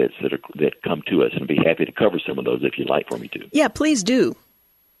benefits that come to us, and I'd be happy to cover some of those if you'd like for me to. Yeah, please do.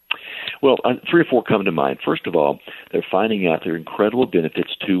 Well, 3 or 4 come to mind. First of all, they're finding out there are incredible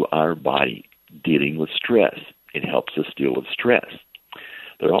benefits to our body dealing with stress. It helps us deal with stress.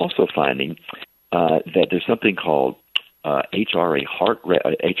 They're also finding that there's something called HRV, heart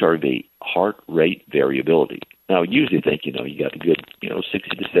rate variability. Now, I usually think, you got a good,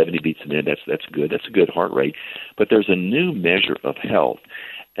 60 to 70 beats a minute. That's good. That's a good heart rate. But there's a new measure of health,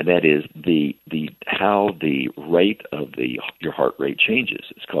 and that is how the rate of your heart rate changes.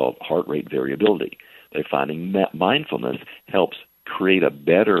 It's called heart rate variability. They're finding mindfulness helps create a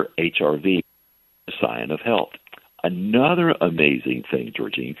better HRV, sign of health. Another amazing thing,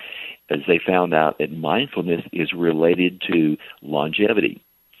 Georgine, is they found out that mindfulness is related to longevity.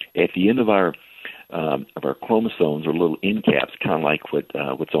 At the end of our chromosomes are little end caps, kind of like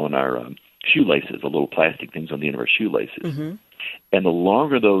what's on our shoelaces, the little plastic things on the end of our shoelaces. Mm-hmm. And the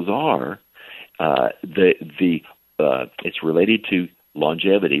longer those are, it's related to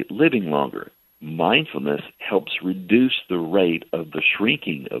longevity, living longer. Mindfulness helps reduce the rate of the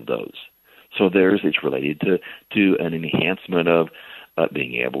shrinking of those. So it's related to an enhancement of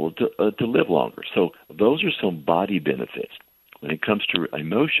being able to live longer. So those are some body benefits. When it comes to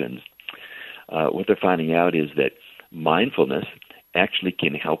emotions, what they're finding out is that mindfulness actually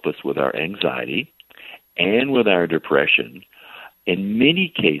can help us with our anxiety and with our depression, in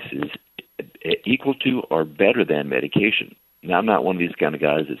many cases equal to or better than medication. Now, I'm not one of these kind of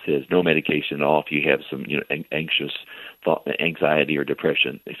guys that says no medication at all if you have some anxious thought, anxiety or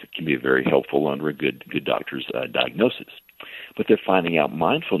depression. It can be very helpful under a good doctor's diagnosis. But they're finding out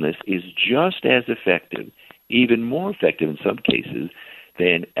mindfulness is just as effective, even more effective in some cases,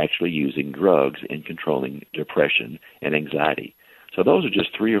 than actually using drugs in controlling depression and anxiety. So those are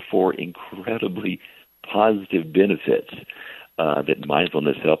just 3 or 4 incredibly positive benefits that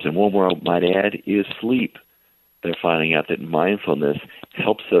mindfulness helps. And one more I might add is sleep. They're finding out that mindfulness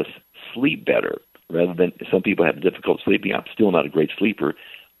helps us sleep better. Rather than some people have difficult sleeping. I'm still not a great sleeper,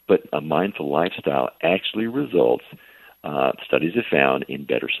 but a mindful lifestyle actually results, studies have found, in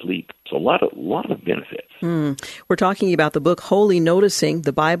better sleep. So a lot of benefits. We're talking about the book Holy Noticing,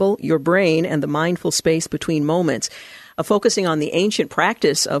 the Bible, Your Brain, and the Mindful Space Between Moments, focusing on the ancient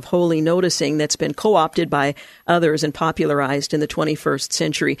practice of holy noticing that's been co-opted by others and popularized in the 21st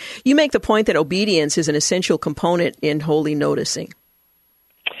century. You make the point that obedience is an essential component in holy noticing.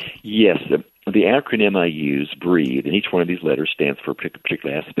 Yes. The acronym I use, BREATHE, and each one of these letters stands for a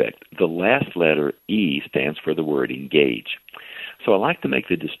particular aspect. The last letter, E, stands for the word engage. So I like to make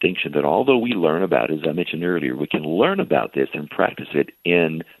the distinction that although we learn about it, as I mentioned earlier, we can learn about this and practice it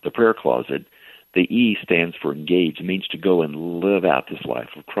in the prayer closet. The E stands for engage. It means to go and live out this life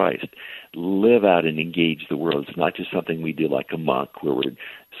of Christ. Live out and engage the world. It's not just something we do like a monk where we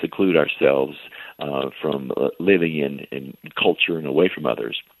seclude ourselves from living in culture and away from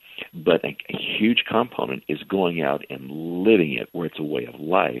others. But a huge component is going out and living it, where it's a way of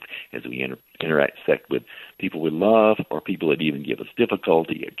life as we interact with people we love or people that even give us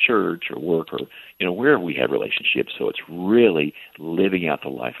difficulty at church or work or, wherever we have relationships. So it's really living out the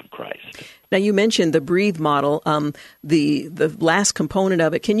life of Christ. Now, you mentioned the BREATHE model, the last component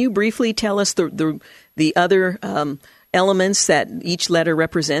of it. Can you briefly tell us the other elements that each letter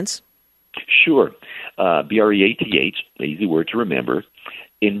represents? Sure. BREATH, the easy word to remember.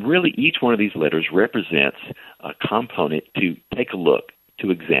 And really, each one of these letters represents a component to take a look, to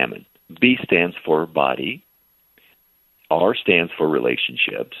examine. B stands for body. R stands for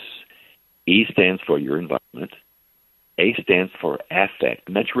relationships. E stands for your environment. A stands for affect,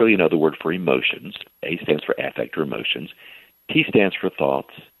 and that's really another word for emotions. A stands for affect or emotions. T stands for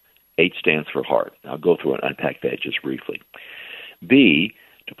thoughts. H stands for heart. I'll go through and unpack that just briefly. B,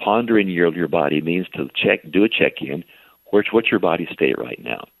 to ponder in your body, means to do a check-in. What's your body state right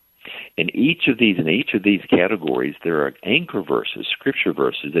now? In each of these categories, there are anchor verses, scripture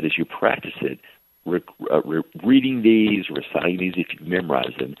verses, that as you practice it, reading these, reciting these, if you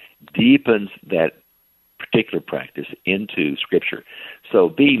memorize them, deepens that particular practice into scripture. So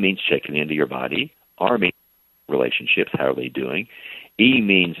B means checking into your body. R means relationships, how are they doing? E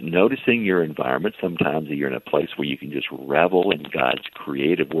means noticing your environment. Sometimes you're in a place where you can just revel in God's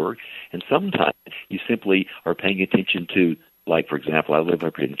creative work. And sometimes you simply are paying attention to, like, for example, I live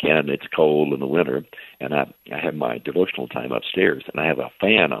up here in Canada, it's cold in the winter, and I have my devotional time upstairs, and I have a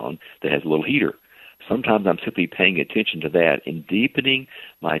fan on that has a little heater. Sometimes I'm simply paying attention to that and deepening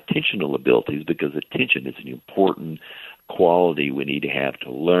my attentional abilities, because attention is an important quality we need to have to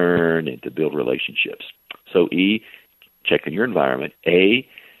learn and to build relationships. So E, checking your environment. A,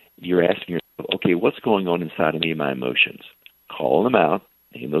 you're asking yourself, okay, what's going on inside of me and my emotions? Call them out,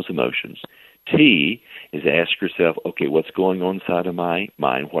 name those emotions. T is ask yourself, okay, what's going on inside of my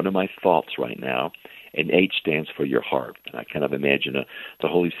mind? What are my thoughts right now? And H stands for your heart. And I kind of imagine the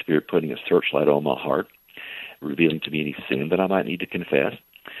Holy Spirit putting a searchlight on my heart, revealing to me any sin that I might need to confess,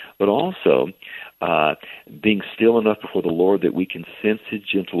 but also being still enough before the Lord that we can sense His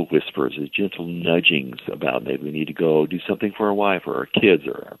gentle whispers, His gentle nudgings about maybe we need to go do something for our wife or our kids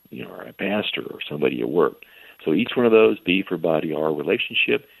or our pastor or somebody at work. So each one of those, B for body, R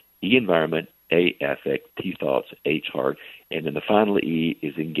relationship, E environment, A affect, T thoughts, H heart, and then the final E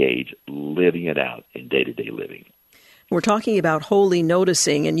is engage, living it out in day-to-day living. We're talking about holy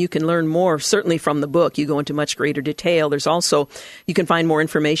noticing, and you can learn more, certainly from the book. You go into much greater detail. There's also, you can find more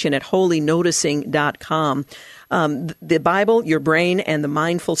information at holynoticing.com. The Bible, Your Brain, and the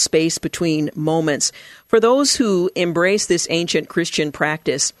Mindful Space Between Moments. For those who embrace this ancient Christian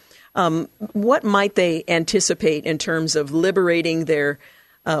practice, what might they anticipate in terms of liberating their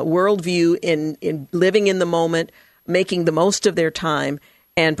worldview in living in the moment, making the most of their time,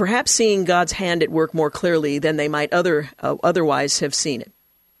 and perhaps seeing God's hand at work more clearly than they might otherwise have seen it?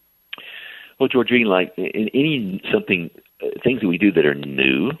 Well, Georgine, like in things that we do that are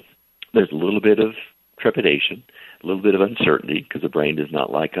new, there's a little bit of trepidation, a little bit of uncertainty, because the brain does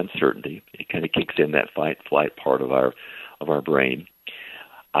not like uncertainty. It kind of kicks in that fight-flight part of our brain.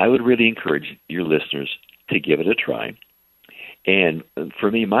 I would really encourage your listeners to give it a try. And for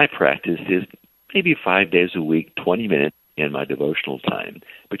me, my practice is maybe 5 days a week, 20 minutes in my devotional time,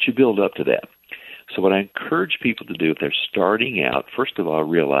 but you build up to that. So what I encourage people to do if they're starting out, first of all,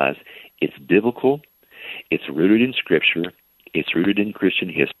 realize it's biblical, it's rooted in Scripture, it's rooted in Christian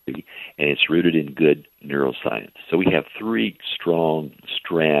history, and it's rooted in good neuroscience. So we have three strong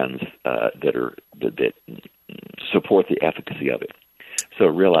strands that support the efficacy of it. So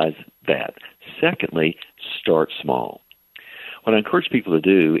realize that. Secondly, start small. What I encourage people to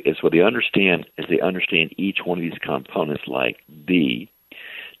do is what they understand each one of these components, like B,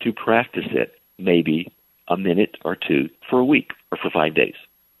 to practice it maybe a minute or two for a week or for 5 days.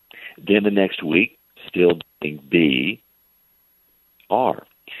 Then the next week, still doing B, R.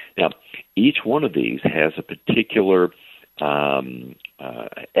 Now, each one of these has a particular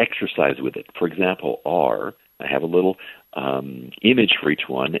exercise with it. For example, R, I have a little image for each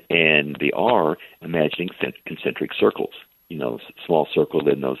one, and the R, imagining concentric circles, small circle,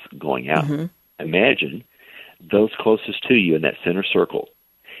 then those going out. Mm-hmm. Imagine those closest to you in that center circle,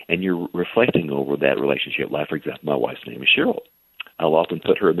 and you're reflecting over that relationship. Like, for example, my wife's name is Cheryl. I'll often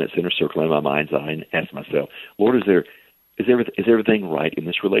put her in that center circle in my mind's eye and ask myself, Lord, is everything right in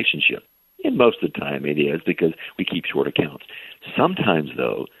this relationship? And most of the time it is, because we keep short accounts. Sometimes,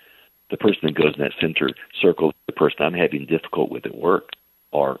 though, the person that goes in that center circle, the person I'm having difficult with at work,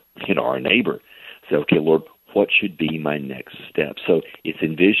 or our neighbor. Say, okay, Lord, what should be my next step? So it's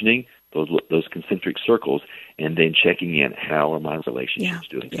envisioning those concentric circles and then checking in, how are my relationships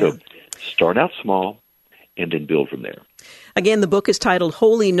doing? Yeah. So start out small and then build from there. Again, the book is titled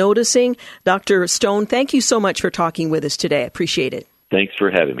Holy Noticing. Dr. Stone, thank you so much for talking with us today. I appreciate it. Thanks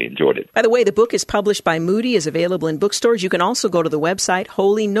for having me. Enjoyed it. By the way, the book is published by Moody, is available in bookstores. You can also go to the website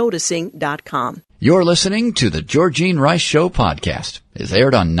holynoticing.com. You're listening to the Georgene Rice Show podcast. It's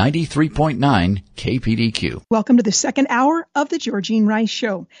aired on 93.9 KPDQ. Welcome to the second hour of the Georgene Rice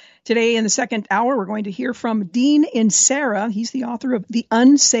Show. Today in the second hour, we're going to hear from Dean Inserra. He's the author of The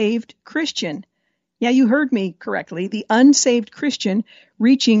Unsaved Christian. Yeah, you heard me correctly. The Unsaved Christian,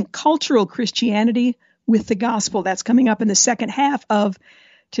 Reaching Cultural Christianity with the Gospel. That's coming up in the second half of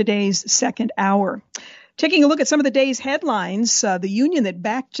today's second hour. Taking a look at some of the day's headlines, the union that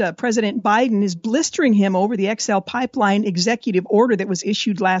backed President Biden is blistering him over the XL Pipeline executive order that was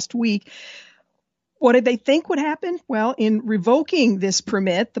issued last week. What did they think would happen? Well, in revoking this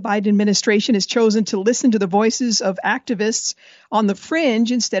permit, the Biden administration has chosen to listen to the voices of activists on the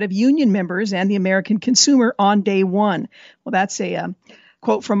fringe instead of union members and the American consumer on day one. Well, that's a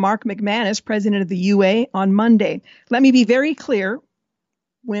quote from Mark McManus, president of the UA, on Monday. Let me be very clear.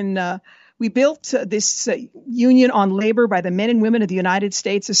 When we built this union on labor by the men and women of the United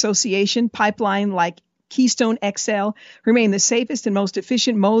States Association, pipeline like Keystone XL remain the safest and most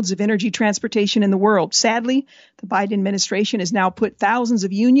efficient modes of energy transportation in the world. Sadly, the Biden administration has now put thousands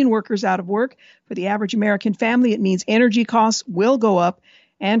of union workers out of work. For the average American family, it means energy costs will go up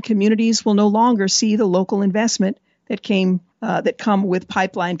and communities will no longer see the local investment that come with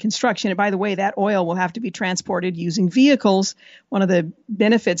pipeline construction. And by the way, that oil will have to be transported using vehicles. One of the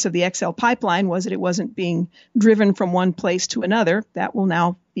benefits of the XL pipeline was that it wasn't being driven from one place to another. That will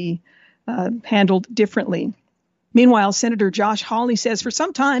now be handled differently. Meanwhile, Senator Josh Hawley says for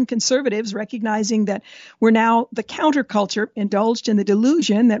some time, conservatives, recognizing that we're now the counterculture, indulged in the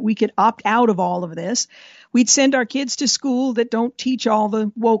delusion that we could opt out of all of this. We'd send our kids to school that don't teach all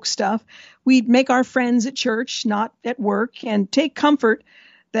the woke stuff. We'd make our friends at church, not at work, and take comfort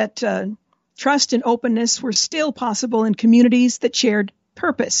that trust and openness were still possible in communities that shared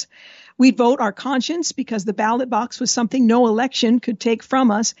purpose. We'd vote our conscience because the ballot box was something no election could take from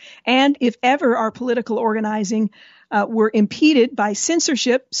us. And if ever our political organizing were impeded by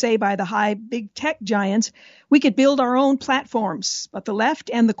censorship, say by the high big tech giants, we could build our own platforms. But the left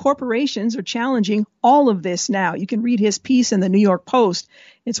and the corporations are challenging all of this now. You can read his piece in the New York Post.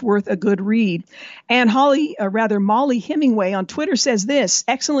 It's worth a good read. And Molly Hemingway on Twitter says this,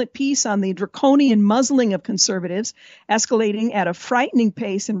 excellent piece on the draconian muzzling of conservatives, escalating at a frightening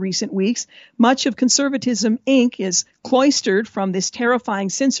pace in recent weeks. Much of Conservatism, Inc. is cloistered from this terrifying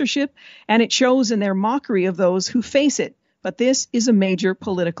censorship, and it shows in their mockery of those who face it. But this is a major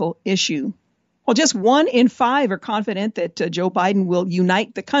political issue. Well, just 1 in 5 are confident that Joe Biden will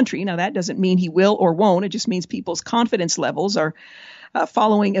unite the country. Now, that doesn't mean he will or won't. It just means people's confidence levels are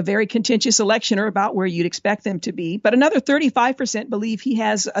following a very contentious election are about where you'd expect them to be. But another 35% believe he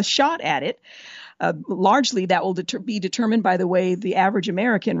has a shot at it. Largely, that will be determined by the way the average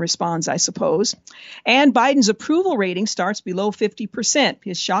American responds, I suppose. And Biden's approval rating starts below 50%.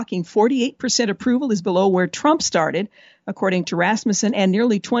 His shocking 48% approval is below where Trump started, according to Rasmussen, and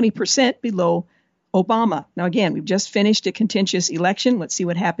nearly 20% below Obama. Now, again, we've just finished a contentious election. Let's see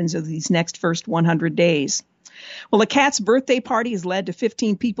what happens in these next first 100 days. Well, a cat's birthday party has led to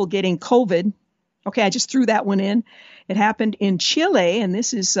 15 people getting COVID. Okay, I just threw that one in. It happened in Chile, and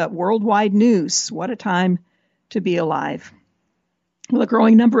this is worldwide news. What a time to be alive. Well, a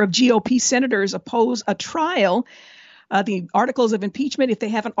growing number of GOP senators oppose a trial The articles of impeachment, if they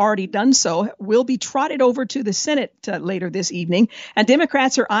haven't already done so, will be trotted over to the Senate later this evening. And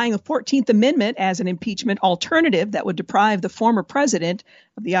Democrats are eyeing the 14th Amendment as an impeachment alternative that would deprive the former president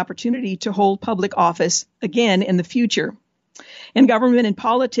of the opportunity to hold public office again in the future. In government and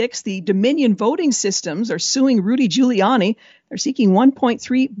politics, the Dominion voting systems are suing Rudy Giuliani. They're seeking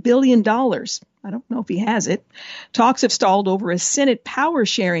 $1.3 billion. I don't know if he has it. Talks have stalled over a Senate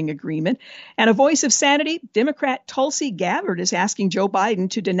power-sharing agreement. And a voice of sanity, Democrat Tulsi Gabbard is asking Joe Biden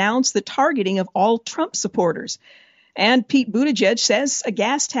to denounce the targeting of all Trump supporters. And Pete Buttigieg says a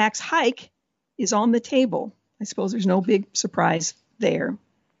gas tax hike is on the table. I suppose there's no big surprise there.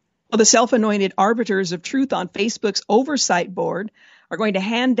 Well, the self-anointed arbiters of truth on Facebook's oversight board are going to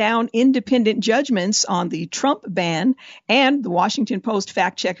hand down independent judgments on the Trump ban, and the Washington Post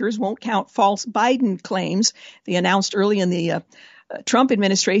fact-checkers won't count false Biden claims. They announced early in the Trump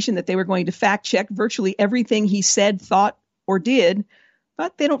administration that they were going to fact-check virtually everything he said, thought, or did,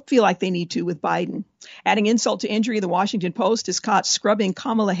 but they don't feel like they need to with Biden. Adding insult to injury, the Washington Post is caught scrubbing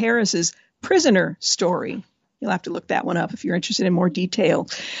Kamala Harris's prisoner story. You'll have to look that one up if you're interested in more detail.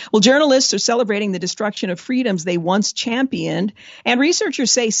 Well, journalists are celebrating the destruction of freedoms they once championed, and researchers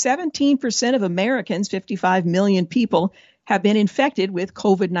say 17% of Americans, 55 million people, have been infected with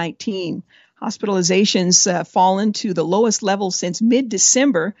COVID-19. Hospitalizations fallen to the lowest level since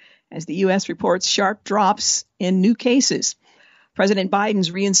mid-December as the U.S. reports sharp drops in new cases. President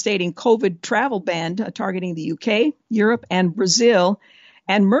Biden's reinstating COVID travel ban targeting the UK, Europe, and Brazil.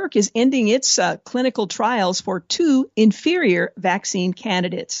 And Merck is ending its clinical trials for 2 inferior vaccine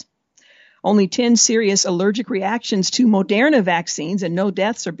candidates. Only 10 serious allergic reactions to Moderna vaccines and no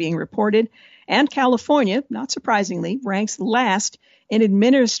deaths are being reported. And California, not surprisingly, ranks last in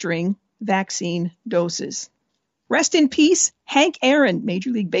administering vaccine doses. Rest in peace, Hank Aaron, Major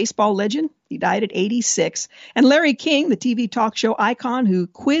League Baseball legend. He died at 86. And Larry King, the TV talk show icon who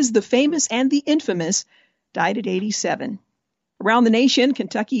quizzed the famous and the infamous, died at 87. Around the nation,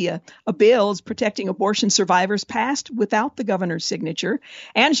 Kentucky, a bill is protecting abortion survivors passed without the governor's signature.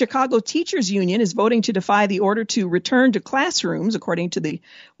 And Chicago Teachers Union is voting to defy the order to return to classrooms, according to the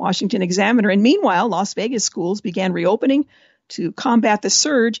Washington Examiner. And meanwhile, Las Vegas schools began reopening to combat the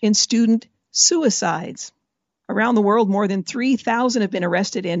surge in student suicides. Around the world, more than 3,000 have been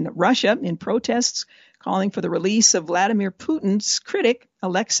arrested in Russia in protests calling for the release of Vladimir Putin's critic,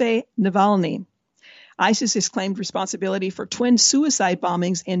 Alexei Navalny. ISIS has claimed responsibility for twin suicide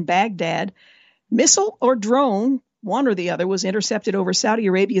bombings in Baghdad. Missile or drone, one or the other, was intercepted over Saudi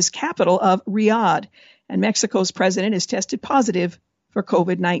Arabia's capital of Riyadh. And Mexico's president is tested positive for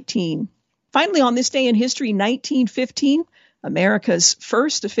COVID-19. Finally, on this day in history, 1915, America's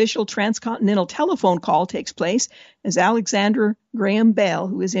first official transcontinental telephone call takes place as Alexander Graham Bell,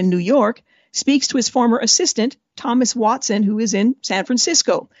 who is in New York, speaks to his former assistant, Thomas Watson, who is in San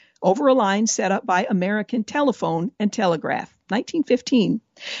Francisco, over a line set up by American Telephone and Telegraph. 1915.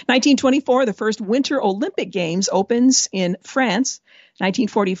 1924, the first Winter Olympic Games opens in France.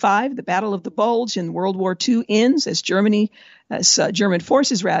 1945, the Battle of the Bulge in World War II ends as German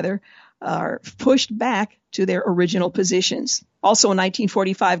forces are pushed back to their original positions. Also in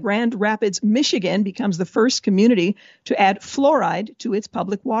 1945, Grand Rapids, Michigan becomes the first community to add fluoride to its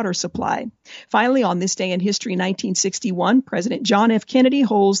public water supply. Finally, on this day in history, 1961, President John F. Kennedy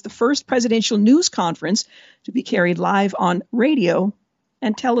holds the first presidential news conference to be carried live on radio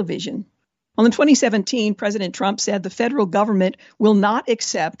and television. Well, in 2017, President Trump said the federal government will not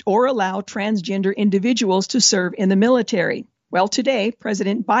accept or allow transgender individuals to serve in the military. Well, today,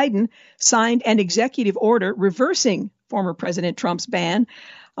 President Biden signed an executive order reversing former President Trump's ban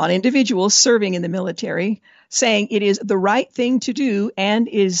on individuals serving in the military, saying it is the right thing to do and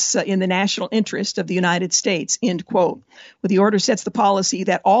is in the national interest of the United States, end quote. Well, the order sets the policy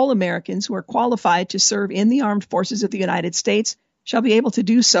that all Americans who are qualified to serve in the armed forces of the United States shall be able to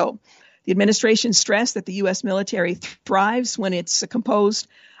do so. The administration stressed that the U.S. military thrives when it's composed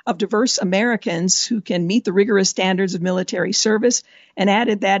of diverse Americans who can meet the rigorous standards of military service, and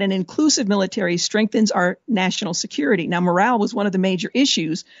added that an inclusive military strengthens our national security. Now, morale was one of the major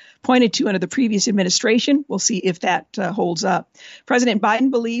issues pointed to under the previous administration. We'll see if that holds up. President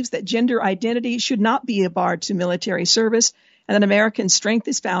Biden believes that gender identity should not be a bar to military service, and that American strength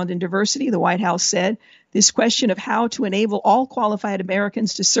is found in diversity, the White House said. This question of how to enable all qualified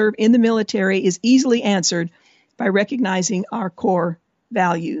Americans to serve in the military is easily answered by recognizing our core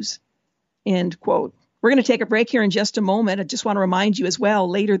values, end quote. We're going to take a break here in just a moment. I just want to remind you as well,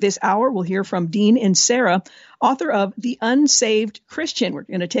 later this hour, we'll hear from Dean Inserra, author of The Unsaved Christian. We're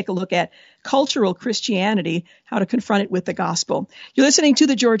going to take a look at cultural Christianity, how to confront it with the gospel. You're listening to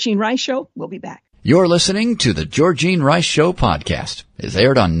The Georgene Rice Show. We'll be back. You're listening to the Georgene Rice Show podcast. It's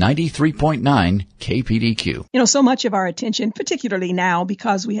aired on 93.9 KPDQ. You know, so much of our attention, particularly now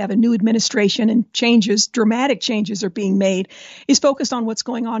because we have a new administration and changes, dramatic changes are being made, is focused on what's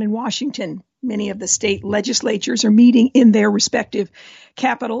going on in Washington. Many of the state legislatures are meeting in their respective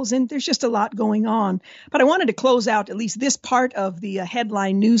capitals, and there's just a lot going on. But I wanted to close out at least this part of the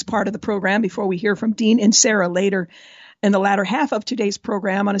headline news part of the program before we hear from Dean and Sarah later in the latter half of today's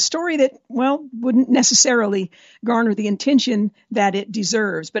program on a story that, well, wouldn't necessarily garner the attention that it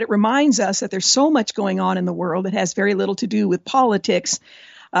deserves. But it reminds us that there's so much going on in the world that has very little to do with politics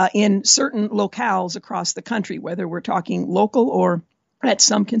in certain locales across the country, whether we're talking local or at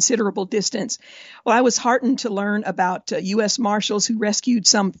some considerable distance. Well, I was heartened to learn about U.S. Marshals who rescued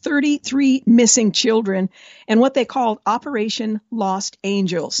some 33 missing children in what they called Operation Lost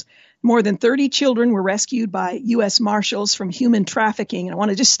Angels. More than 30 children were rescued by U.S. Marshals from human trafficking. And I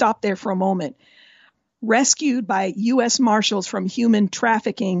want to just stop there for a moment. Rescued by U.S. Marshals from human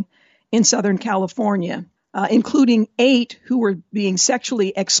trafficking in Southern California, including 8 who were being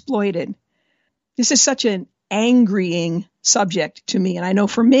sexually exploited. This is such an angering subject to me. And I know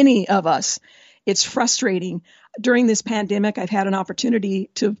for many of us, it's frustrating. During this pandemic, I've had an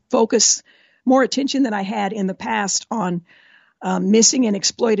opportunity to focus more attention than I had in the past on missing and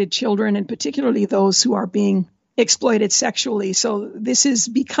exploited children, and particularly those who are being exploited sexually. So this is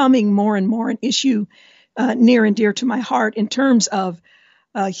becoming more and more an issue near and dear to my heart in terms of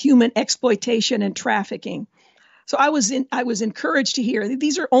human exploitation and trafficking. So I was encouraged to hear that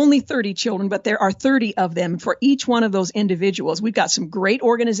these are only 30 children, but there are 30 of them for each one of those individuals. We've got some great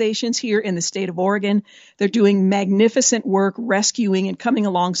organizations here in the state of Oregon. They're doing magnificent work rescuing and coming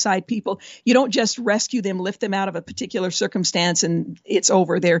alongside people. You don't just rescue them, lift them out of a particular circumstance, and it's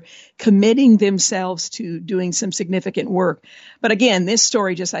over. They're committing themselves to doing some significant work. But again, this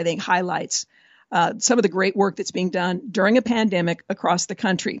story just, I think, highlights some of the great work that's being done during a pandemic across the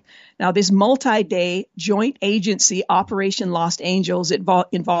country. Now, this multi-day joint agency Operation Lost Angels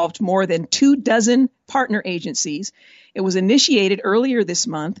involved more than 24 partner agencies. It was initiated earlier this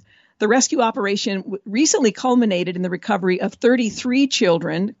month. The rescue operation recently culminated in the recovery of 33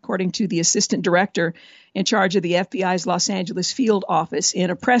 children, according to the assistant director in charge of the FBI's Los Angeles field office in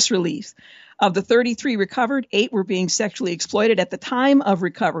a press release. Of the 33 recovered, 8 were being sexually exploited at the time of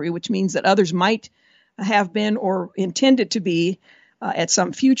recovery, which means that others might have been or intended to be at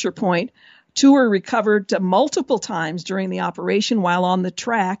some future point. 2 were recovered multiple times during the operation while on the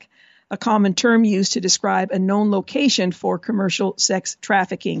track, a common term used to describe a known location for commercial sex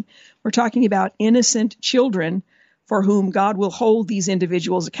trafficking. We're talking about innocent children for whom God will hold these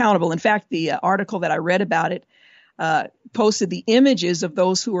individuals accountable. In fact, the article that I read about it posted the images of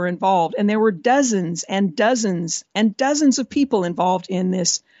those who were involved, and there were dozens and dozens and dozens of people involved in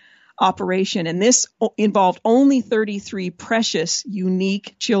this operation, and this involved only 33 precious,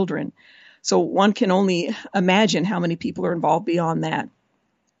 unique children. So one can only imagine how many people are involved beyond that.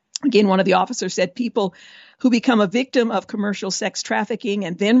 Again, one of the officers said people who become a victim of commercial sex trafficking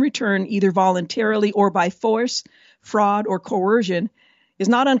and then return either voluntarily or by force, fraud, or coercion is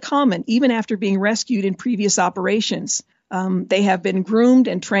not uncommon, even after being rescued in previous operations. They have been groomed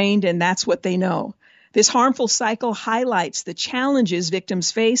and trained, and that's what they know. This harmful cycle highlights the challenges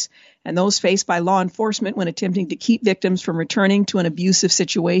victims face and those faced by law enforcement when attempting to keep victims from returning to an abusive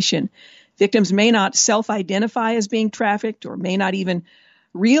situation. Victims may not self-identify as being trafficked or may not even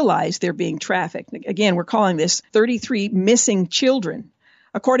realize they're being trafficked. Again, we're calling this 33 missing children.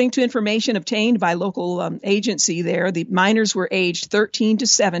 According to information obtained by local agency there, the minors were aged 13 to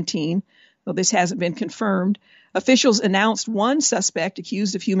 17, though this hasn't been confirmed. Officials announced one suspect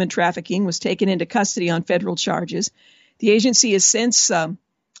accused of human trafficking was taken into custody on federal charges. The agency has since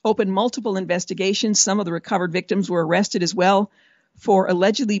opened multiple investigations. Some of the recovered victims were arrested as well for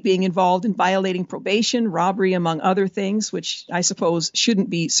allegedly being involved in violating probation, robbery, among other things, which I suppose shouldn't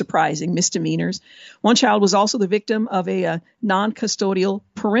be surprising, misdemeanors. One child was also the victim of a non-custodial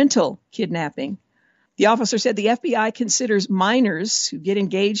parental kidnapping. The officer said the FBI considers minors who get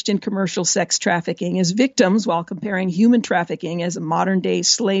engaged in commercial sex trafficking as victims while comparing human trafficking as a modern-day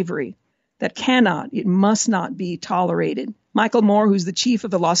slavery. That it must not be tolerated. Michael Moore, who's the chief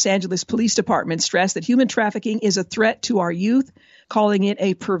of the Los Angeles Police Department, stressed that human trafficking is a threat to our youth, calling it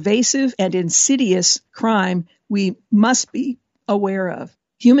a pervasive and insidious crime we must be aware of.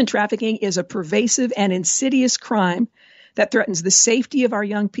 Human trafficking is a pervasive and insidious crime that threatens the safety of our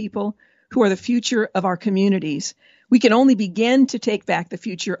young people, who are the future of our communities. We can only begin to take back the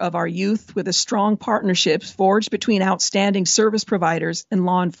future of our youth with a strong partnership forged between outstanding service providers and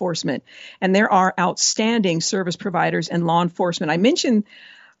law enforcement. And there are outstanding service providers and law enforcement. I mentioned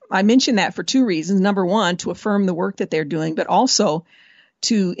I mention that for two reasons. Number one, to affirm the work that they're doing, but also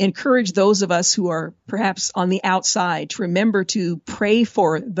to encourage those of us who are perhaps on the outside to remember to pray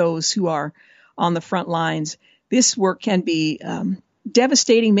for those who are on the front lines. This work can be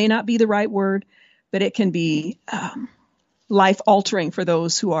devastating, may not be the right word, but it can be life-altering for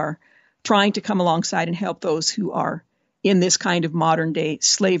those who are trying to come alongside and help those who are in this kind of modern-day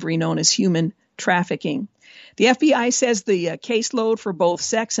slavery known as human trafficking. The FBI says the caseload for both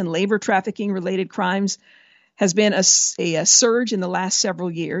sex and labor trafficking-related crimes has been a surge in the last several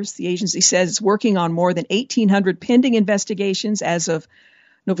years. The agency says it's working on more than 1,800 pending investigations as of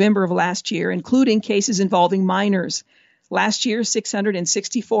November of last year, including cases involving minors. Last year,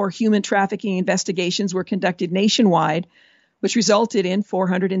 664 human trafficking investigations were conducted nationwide, which resulted in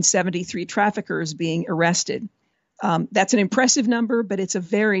 473 traffickers being arrested. That's an impressive number, but it's a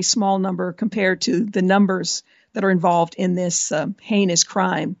very small number compared to the numbers that are involved in this heinous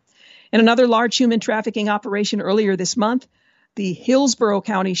crime. In another large human trafficking operation earlier this month, the Hillsborough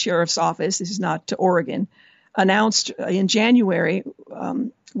County Sheriff's Office, this is not to Oregon, announced in January,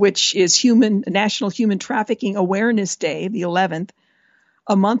 which is National Human Trafficking Awareness Day, the 11th,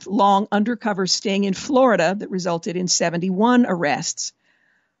 a month-long undercover sting in Florida that resulted in 71 arrests.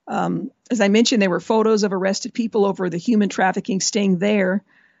 As I mentioned, there were photos of arrested people over the human trafficking sting there.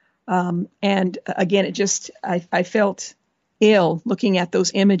 And again, I felt ill looking at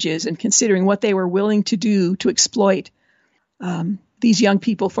those images and considering what they were willing to do to exploit these young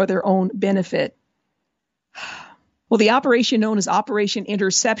people for their own benefit. Well, the operation known as Operation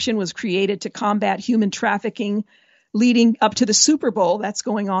Interception was created to combat human trafficking leading up to the Super Bowl. That's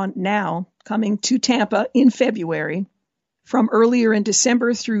going on now, coming to Tampa in February. From earlier in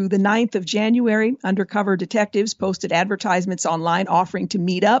December through the 9th of January, undercover detectives posted advertisements online offering to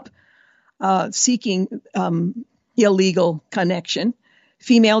meet up, seeking illegal connection.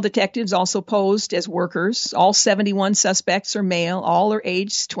 Female detectives also posed as workers. All 71 suspects are male. All are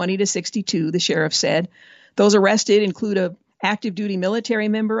aged 20 to 62, the sheriff said. Those arrested include an active duty military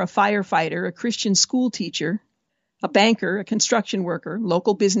member, a firefighter, a Christian school teacher, a banker, a construction worker,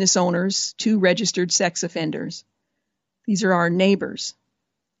 local business owners, 2 registered sex offenders. These are our neighbors.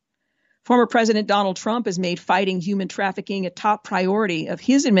 Former President Donald Trump has made fighting human trafficking a top priority of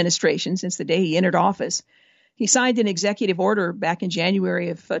his administration since the day he entered office. He signed an executive order back in January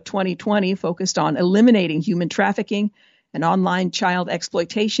of 2020 focused on eliminating human trafficking and online child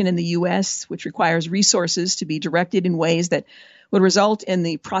exploitation in the U.S., which requires resources to be directed in ways that would result in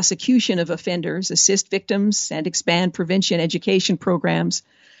the prosecution of offenders, assist victims, and expand prevention education programs.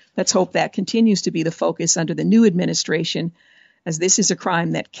 Let's hope that continues to be the focus under the new administration, as this is a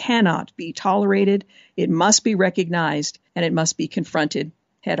crime that cannot be tolerated. It must be recognized, and it must be confronted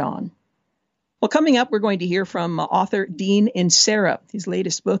head on. Well, coming up, we're going to hear from author Dean Inserra. His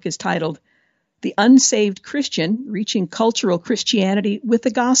latest book is titled The Unsaved Christian, Reaching Cultural Christianity with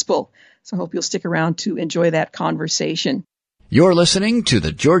the Gospel. So I hope you'll stick around to enjoy that conversation. You're listening to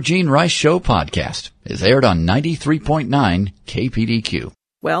the Georgene Rice Show podcast. It's aired on 93.9 KPDQ.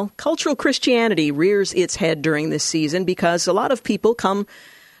 Well, cultural Christianity rears its head during this season because a lot of people come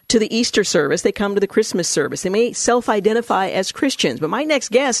to the Easter service. They come to the Christmas service. They may self-identify as Christians, but my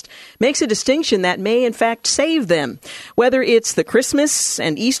next guest makes a distinction that may, in fact, save them. Whether it's the Christmas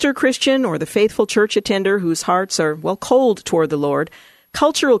and Easter Christian or the faithful church attender whose hearts are, cold toward the Lord,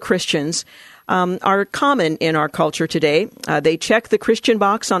 cultural Christians are common in our culture today. They check the Christian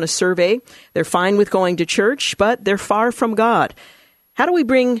box on a survey. They're fine with going to church, but they're far from God. How do we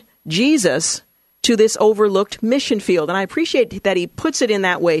bring Jesus to this overlooked mission field? And I appreciate that he puts it in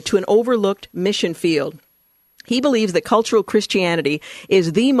that way, to an overlooked mission field. He believes that cultural Christianity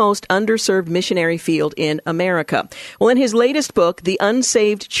is the most underserved missionary field in America. Well, in his latest book, The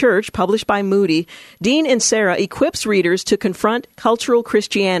Unsaved Church, published by Moody, Dean Inserra equips readers to confront cultural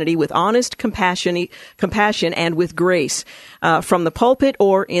Christianity with honest compassion and with grace, from the pulpit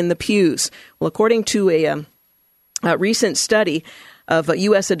or in the pews. Well, according to a recent study of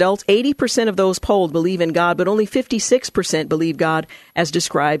U.S. adults, 80% of those polled believe in God, but only 56% believe God as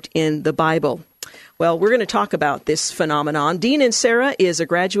described in the Bible. Well, we're going to talk about this phenomenon. Dean Inserra is a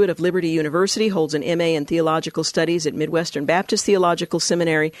graduate of Liberty University, holds an MA in Theological Studies at Midwestern Baptist Theological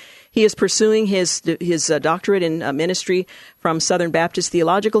Seminary. He is pursuing his doctorate in ministry from Southern Baptist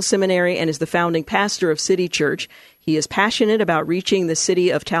Theological Seminary and is the founding pastor of City Church. He is passionate about reaching the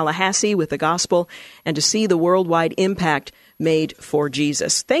city of Tallahassee with the gospel and to see the worldwide impact made for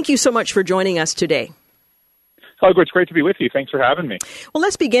Jesus. Thank you so much for joining us today. Oh, it's great to be with you. Thanks for having me. Well,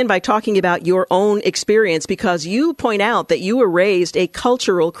 let's begin by talking about your own experience, because you point out that you were raised a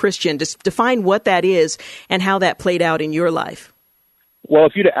cultural Christian. Just define what that is and how that played out in your life. Well,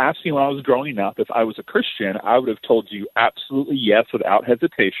 if you'd have asked me when I was growing up if I was a Christian, I would have told you absolutely yes without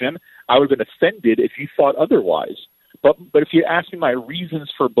hesitation. I would have been offended if you thought otherwise. But if you asked me my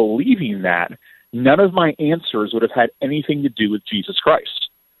reasons for believing that, none of my answers would have had anything to do with Jesus Christ.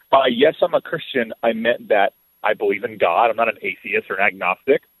 By yes, I'm a Christian, I meant that I believe in God. I'm not an atheist or an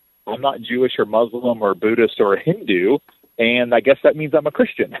agnostic. I'm not Jewish or Muslim or Buddhist or a Hindu. And I guess that means I'm a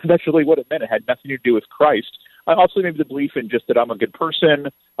Christian. That's really what it meant. It had nothing to do with Christ. I also maybe the belief in just that I'm a good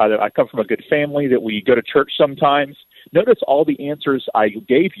person, that I come from a good family, that we go to church sometimes. Notice all the answers I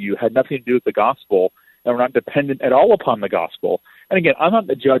gave you had nothing to do with the gospel, and we're not dependent at all upon the gospel. And again, I'm not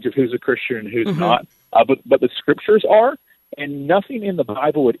the judge of who's a Christian and who's not, but the scriptures are, and nothing in the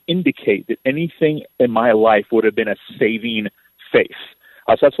Bible would indicate that anything in my life would have been a saving faith.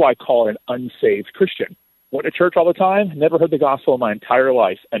 So that's why I call it an unsaved Christian. Went to church all the time, never heard the gospel in my entire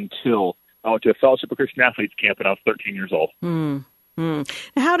life until I went to a Fellowship of Christian Athletes camp when I was 13 years old.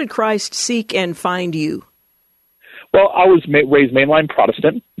 How did Christ seek and find you? Well, I was raised mainline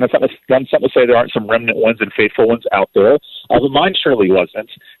Protestant. That's not to say there aren't some remnant ones and faithful ones out there. But mine surely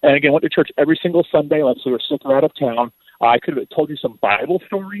wasn't. And again, went to church every single Sunday unless we were sick or out of town. I could have told you some Bible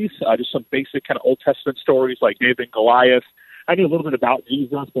stories, just some basic kind of Old Testament stories like David and Goliath. I knew a little bit about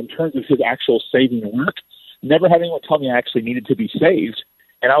Jesus, but in terms of his actual saving work, never had anyone tell me I actually needed to be saved.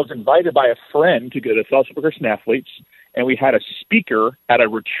 And I was invited by a friend to go to Fellowship of Christian Athletes, and we had a speaker at a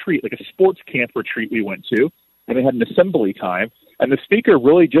retreat, like a sports camp retreat we went to, and they had an assembly time, and the speaker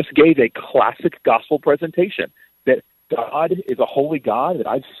really just gave a classic gospel presentation, that God is a holy God, that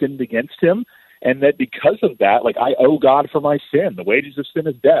I've sinned against him, and that because of that, like, I owe God for my sin. The wages of sin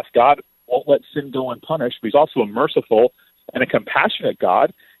is death. God won't let sin go unpunished, but he's also a merciful and a compassionate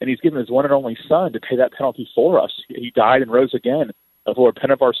God, and he's given his one and only Son to pay that penalty for us. He died and rose again. We'll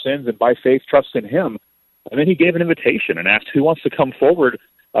repent of our sins and by faith trust in him. And then he gave an invitation and asked who wants to come forward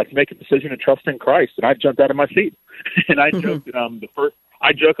to make a decision to trust in Christ. And I jumped out of my seat. And I joked that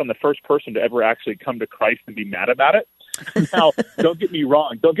I joke I'm the first person to ever actually come to Christ and be mad about it. Now, don't get me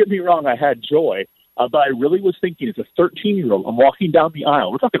wrong. I had joy. But I really was thinking, as a 13-year-old, I'm walking down the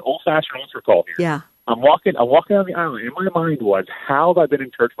aisle. We're talking old-fashioned altar call here. Yeah. I'm walking down the aisle. In my mind was, how have I been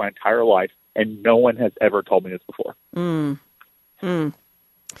in church my entire life, and no one has ever told me this before?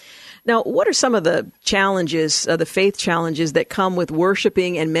 Now, what are some of the challenges, the faith challenges that come with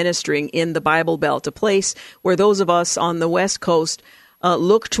worshiping and ministering in the Bible Belt, a place where those of us on the West Coast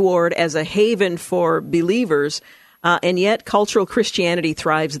look toward as a haven for believers, and yet cultural Christianity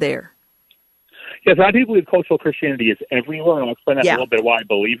thrives there? Yes, I do believe cultural Christianity is everywhere, and I'll explain that a little bit why I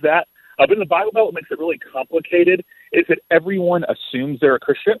believe that. But in the Bible Belt, what makes it really complicated is that everyone assumes they're a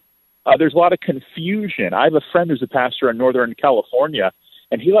Christian. There's a lot of confusion. I have a friend who's a pastor in Northern California,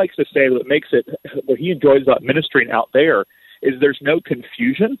 and he likes to say what he enjoys about ministering out there is there's no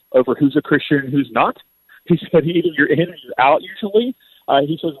confusion over who's a Christian and who's not. He said either you're in or you're out usually.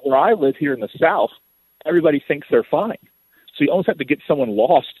 He says, where I live here in the South, everybody thinks they're fine. So you almost have to get someone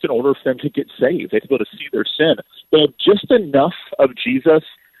lost in order for them to get saved. They have to be able to see their sin. They have just enough of Jesus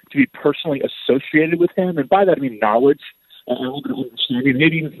to be personally associated with him. And by that, I mean knowledge and a little bit of understanding,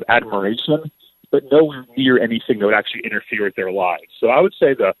 maybe even admiration, but nowhere near anything that would actually interfere with their lives. So I would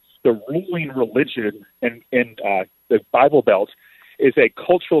say the ruling religion in the Bible Belt is a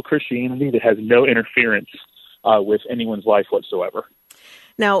cultural Christianity that has no interference with anyone's life whatsoever.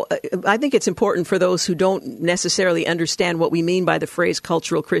 Now, I think it's important for those who don't necessarily understand what we mean by the phrase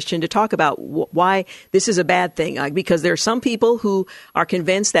cultural Christian to talk about why this is a bad thing. Because there are some people who are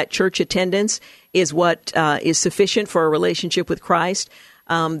convinced that church attendance is what is sufficient for a relationship with Christ,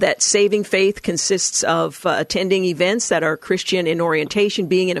 that saving faith consists of attending events that are Christian in orientation,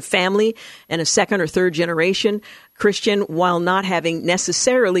 being in a family and a second or third generation Christian while not having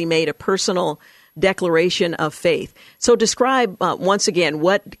necessarily made a personal declaration of faith. So describe once again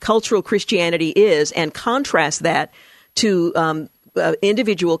what cultural Christianity is and contrast that to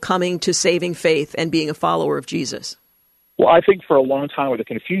individual coming to saving faith and being a follower of Jesus. Well, I think for a long time where the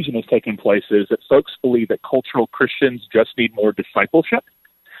confusion has taken place is that folks believe that cultural Christians just need more discipleship.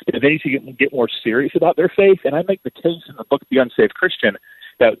 They need to get more serious about their faith. And I make the case in the book, The Unsaved Christian,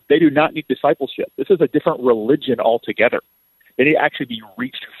 that they do not need discipleship. This is a different religion altogether. They need to actually be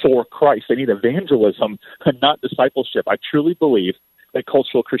reached for Christ. They need evangelism and not discipleship. I truly believe that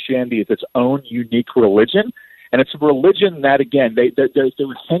cultural Christianity is its own unique religion. And it's a religion that, again, they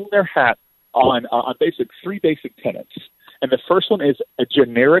would hang their hat on three basic tenets. And the first one is a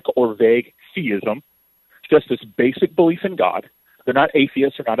generic or vague theism, just this basic belief in God. They're not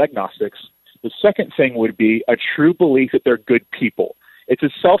atheists or not agnostics. The second thing would be a true belief that they're good people. It's a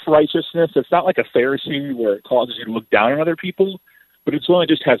self-righteousness. It's not like a Pharisee where it causes you to look down on other people, but it's one that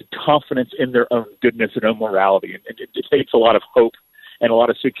just has confidence in their own goodness and own morality. And it takes a lot of hope and a lot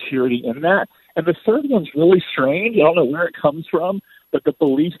of security in that. And the third one's really strange. I don't know where it comes from, but the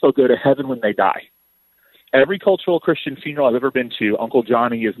belief they'll go to heaven when they die. Every cultural Christian funeral I've ever been to, Uncle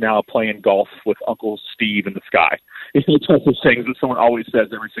Johnny is now playing golf with Uncle Steve in the sky. It's the type of things that someone always says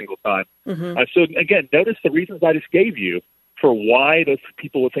every single time. Mm-hmm. So again, notice the reasons I just gave you for why those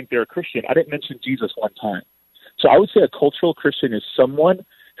people would think they're a Christian. I didn't mention Jesus one time. So I would say a cultural Christian is someone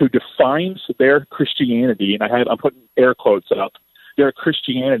who defines their Christianity, and I'm putting air quotes up, their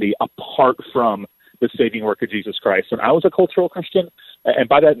Christianity apart from the saving work of Jesus Christ. When I was a cultural Christian, and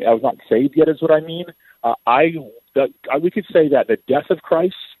by that I was not saved yet is what I mean, we could say that the death of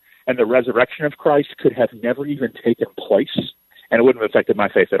Christ and the resurrection of Christ could have never even taken place, and it wouldn't have affected my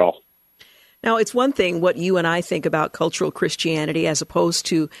faith at all. Now, it's one thing what you and I think about cultural Christianity as opposed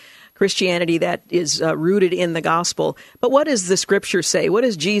to Christianity that is rooted in the gospel. But what does the Scripture say? What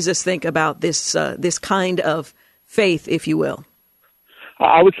does Jesus think about this kind of faith, if you will?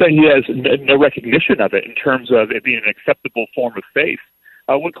 I would say he has no recognition of it in terms of it being an acceptable form of faith.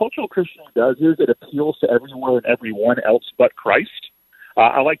 What cultural Christianity does is it appeals to everyone and everyone else but Christ.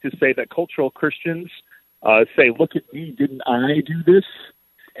 I like to say that cultural Christians say, look at me, didn't I do this?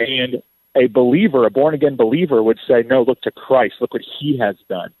 And a believer, a born-again believer, would say, no, look to Christ, look what he has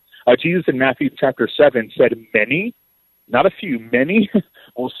done. Jesus in Matthew chapter 7 said, many, not a few, many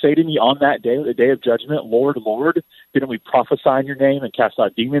will say to me on that day, the day of judgment, Lord, Lord, didn't we prophesy in your name and cast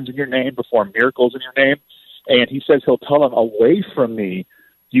out demons in your name, perform miracles in your name? And he says he'll tell them, away from me,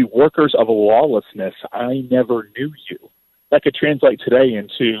 you workers of lawlessness, I never knew you. That could translate today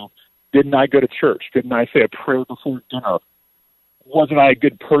into, didn't I go to church? Didn't I say a prayer before dinner? Wasn't I a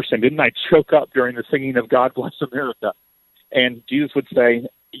good person? Didn't I choke up during the singing of God Bless America? And Jesus would say,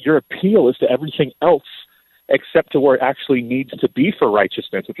 your appeal is to everything else except to where it actually needs to be for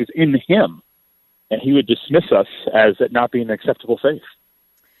righteousness, which is in him. And he would dismiss us as it not being an acceptable faith.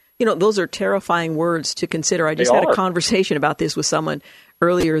 You know, those are terrifying words to consider. I just had a conversation about this with someone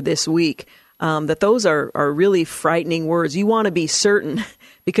earlier this week, that those are really frightening words. You want to be certain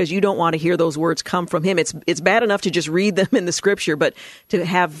because you don't want to hear those words come from him. It's bad enough to just read them in the Scripture, but to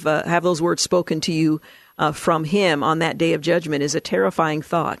have those words spoken to you from him on that day of judgment is a terrifying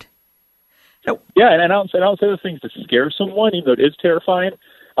thought. Yeah, and I don't say those things to scare someone, even though it is terrifying.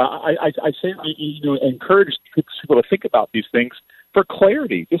 I say, encourage people to think about these things for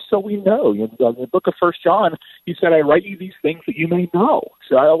clarity, just so we know. In the book of 1 John, he said, I write you these things that you may know.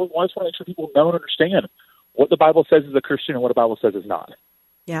 So I always want to make sure people know and understand what the Bible says is a Christian and what the Bible says is not.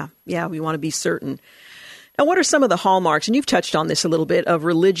 Yeah, we want to be certain. Now, what are some of the hallmarks, and you've touched on this a little bit, of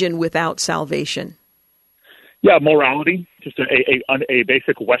religion without salvation? Yeah, morality, just a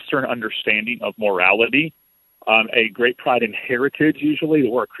basic Western understanding of morality, a great pride in heritage, usually,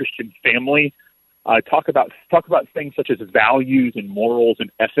 or a Christian family. Talk about things such as values and morals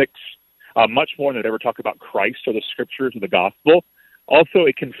and ethics, much more than they ever talk about Christ or the Scriptures or the Gospel. Also,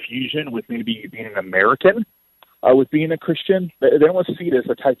 a confusion with maybe being an American, with being a Christian. They don't see it as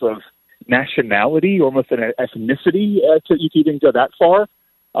a type of nationality or almost an ethnicity. You can even go that far.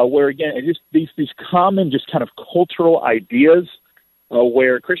 Where again, it just these common, just kind of cultural ideas,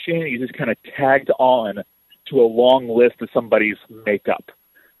 where Christianity is just kind of tagged on to a long list of somebody's makeup.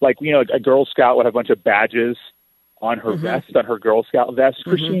 Like, a Girl Scout would have a bunch of badges on her vest, on her Girl Scout vest.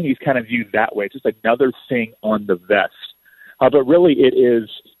 Christianity is kind of viewed that way. It's just another thing on the vest. But really, it is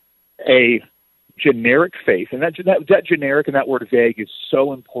a generic faith, and that generic and that word vague is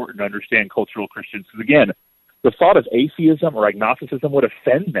so important to understand cultural Christians. Because again, the thought of atheism or agnosticism would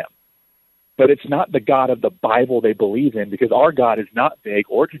offend them. But it's not the God of the Bible they believe in, because our God is not vague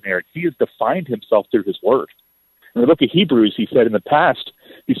or generic. He has defined himself through his word. In the book of Hebrews, he said in the past,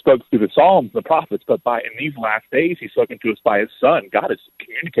 he spoke through the Psalms, the prophets, but in these last days, he's spoken to us by his Son. God has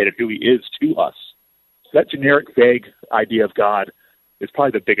communicated who he is to us. So that generic, vague idea of God is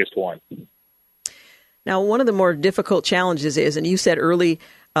probably the biggest one. Now, one of the more difficult challenges is, and you said earlier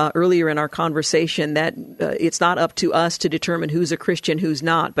in our conversation, that it's not up to us to determine who's a Christian, who's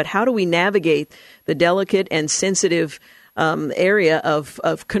not. But how do we navigate the delicate and sensitive area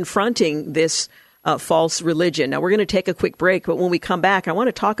of confronting this false religion? Now, we're going to take a quick break, but when we come back, I want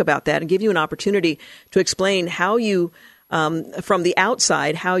to talk about that and give you an opportunity to explain how you, from the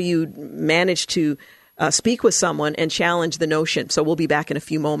outside, how you manage to speak with someone and challenge the notion. So we'll be back in a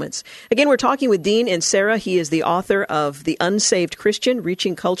few moments. Again, we're talking with Dean Inserra. He is the author of The Unsaved Christian,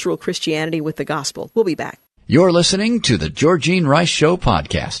 Reaching Cultural Christianity with the Gospel. We'll be back. You're listening to the Georgene Rice Show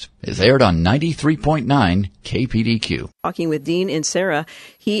podcast. It's aired on 93.9 KPDQ. Talking with Dean Inserra.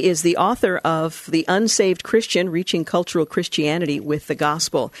 He is the author of The Unsaved Christian, Reaching Cultural Christianity with the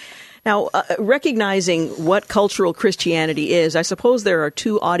Gospel. Now, recognizing what cultural Christianity is, I suppose there are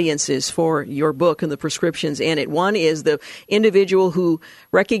two audiences for your book and the prescriptions in it. One is the individual who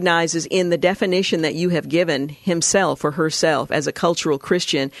recognizes in the definition that you have given himself or herself as a cultural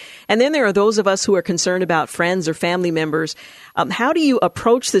Christian. And then there are those of us who are concerned about friends or family members. How do you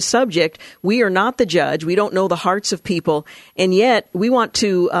approach the subject? We are not the judge. We don't know the hearts of people. And yet we want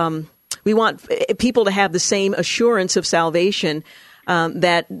people to have the same assurance of salvation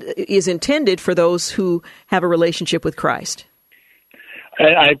that is intended for those who have a relationship with Christ?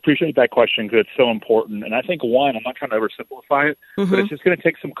 I appreciate that question because it's so important. And I think, one, I'm not trying to oversimplify it, but it's just going to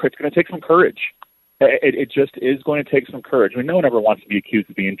take some courage. It just is going to take some courage. I mean, no one ever wants to be accused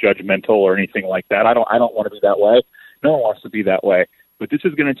of being judgmental or anything like that. I don't want to be that way. No one wants to be that way. But this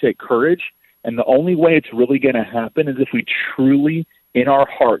is going to take courage. And the only way it's really going to happen is if we truly, in our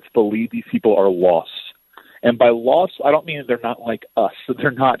hearts, believe these people are lost. And by lost, I don't mean they're not like us. So they're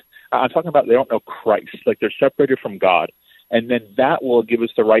not. I'm talking about they don't know Christ. Like they're separated from God. And then that will give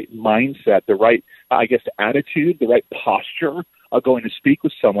us the right mindset, the right, attitude, the right posture of going to speak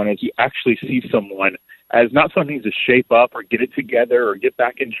with someone as you actually see someone as not someone who needs to shape up or get it together or get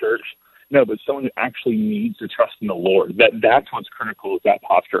back in church. No, but someone who actually needs to trust in the Lord. That's what's critical, is that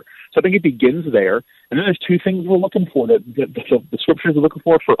posture. So I think it begins there. And then there's two things we're looking for that the scriptures are looking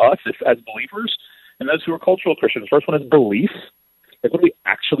for us as believers. And those who are cultural Christians. First one is belief. Like, what do we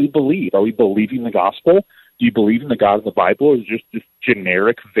actually believe? Are we believing the gospel? Do you believe in the God of the Bible? Or is it just this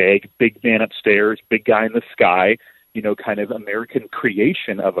generic, vague, big man upstairs, big guy in the sky, kind of American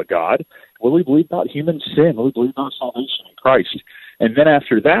creation of a God? What do we believe about human sin? What do we believe about salvation in Christ? And then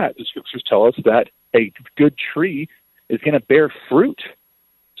after that, the scriptures tell us that a good tree is going to bear fruit.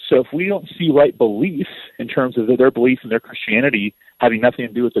 So if we don't see right belief in terms of their belief in their Christianity having nothing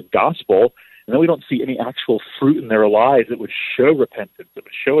to do with the gospel, and then we don't see any actual fruit in their lives that would show repentance, that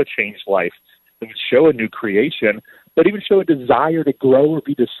would show a changed life, that would show a new creation, but even show a desire to grow or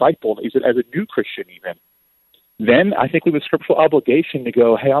be discipled as a new Christian even, then I think we have a scriptural obligation to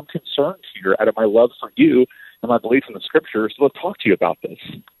go, hey, I'm concerned here out of my love for you and my belief in the scriptures, so let's talk to you about this.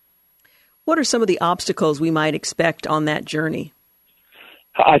 What are some of the obstacles we might expect on that journey?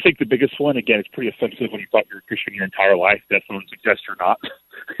 I think the biggest one, again, it's pretty offensive when you thought you were a Christian your entire life, that someone suggests you're not.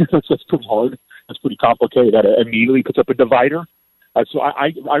 That's pretty hard. That's pretty complicated. That immediately puts up a divider. So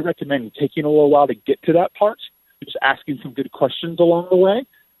I recommend taking a little while to get to that part, just asking some good questions along the way.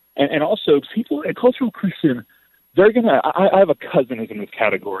 And also, people, a cultural Christian, they're going to, I have a cousin who's in this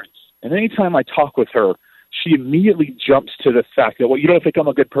category. And anytime I talk with her, she immediately jumps to the fact that, well, you don't think I'm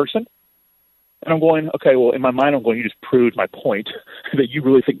a good person? And I'm going, okay, well, in my mind, I'm going, you just proved my point that you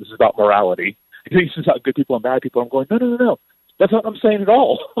really think this is about morality. You think this is about good people and bad people. I'm going, no. That's not what I'm saying at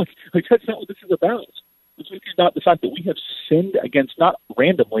all. Like that's not what this is about. This is about the fact that we have sinned against, not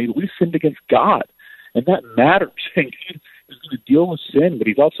randomly, we've sinned against God. And that matters. And God is going to deal with sin, but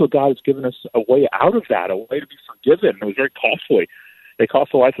he's also a God who's given us a way out of that, a way to be forgiven. It was very costly. They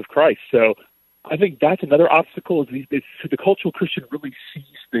cost the life of Christ. So I think that's another obstacle, is the cultural Christian really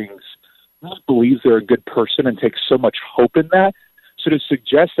sees things, really believes they're a good person and takes so much hope in that. So to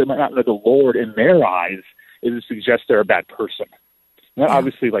suggest they might not know the Lord in their eyes is to suggest they're a bad person. And that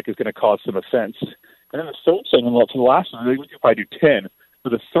obviously is going to cause some offense. And then the third thing, and to the last one, we could probably do 10,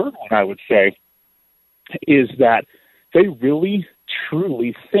 but the third one I would say is that they really,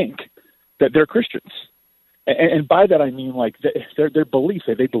 truly think that they're Christians. And by that I mean their belief,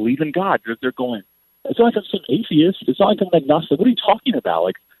 they believe in God. They're going, it's not like I'm some atheist. It's not like I'm agnostic. What are you talking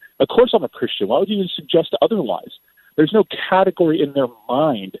about? Of course I'm a Christian. Why would you even suggest otherwise? There's no category in their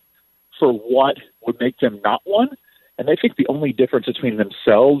mind for what would make them not one. And they think the only difference between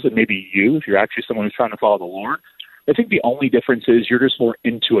themselves and maybe you, if you're actually someone who's trying to follow the Lord, they think the only difference is you're just more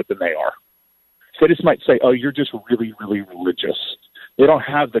into it than they are. So they just might say, oh, you're just really, really religious. They don't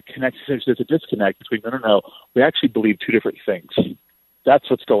have the connection. There's a disconnect between, no, we actually believe two different things. That's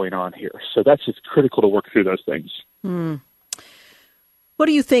what's going on here. So that's just critical to work through those things. What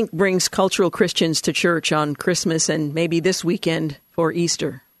do you think brings cultural Christians to church on Christmas and maybe this weekend for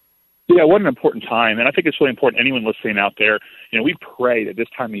Easter? Yeah, what an important time. And I think it's really important, anyone listening out there, we pray that this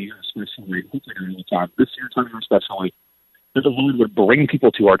time of year, especially, hopefully during the time, this year time especially, that the Lord would bring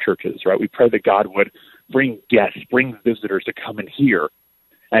people to our churches, right? We pray that God would bring guests, bring visitors to come and hear.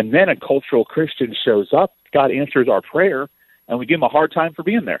 And then a cultural Christian shows up, God answers our prayer, and we give him a hard time for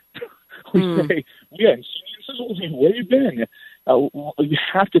being there. We say, yeah, where you been? You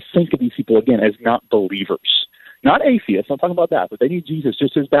have to think of these people, again, as not believers. Not atheists, I'm not talking about that, but they need Jesus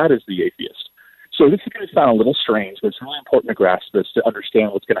just as bad as the atheist. So this is going to sound a little strange, but it's really important to grasp this to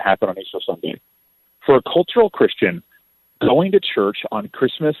understand what's going to happen on Easter Sunday. For a cultural Christian, going to church on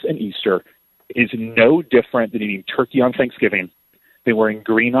Christmas and Easter is no different than eating turkey on Thanksgiving, than wearing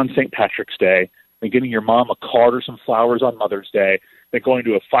green on St. Patrick's Day, than giving your mom a card or some flowers on Mother's Day, than going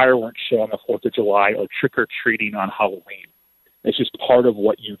to a fireworks show on the 4th of July or trick-or-treating on Halloween. It's just part of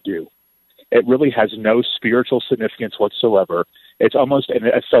what you do. It really has no spiritual significance whatsoever. It's almost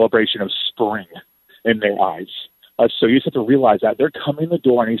a celebration of spring in their eyes. So you just have to realize that they're coming in the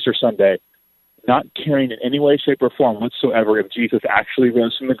door on Easter Sunday not caring in any way, shape, or form whatsoever if Jesus actually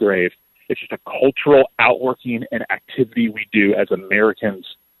rose from the grave. It's just a cultural outworking and activity we do as Americans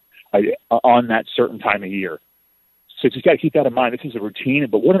on that certain time of year. So just got to keep that in mind. This is a routine,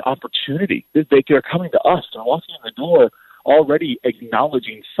 but what an opportunity. They're coming to us. They're walking in the door already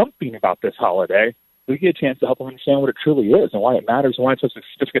acknowledging something about this holiday. We get a chance to help them understand what it truly is and why it matters and why it's such a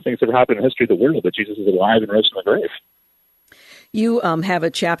significant thing that's ever happened in the history of the world, that Jesus is alive and rose from the grave. You have a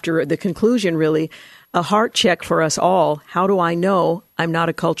chapter, the conclusion really, a heart check for us all. How do I know I'm not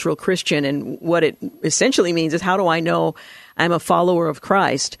a cultural Christian? And what it essentially means is, how do I know I'm a follower of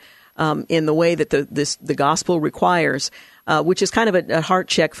Christ in the way that the gospel requires, which is kind of a heart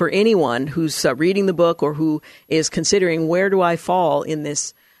check for anyone who's reading the book or who is considering, where do I fall in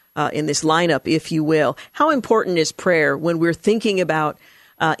this lineup, if you will. How important is prayer when we're thinking about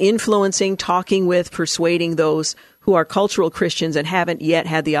influencing, talking with, persuading those who are cultural Christians and haven't yet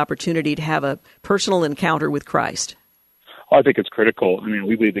had the opportunity to have a personal encounter with Christ? Oh, I think it's critical. I mean,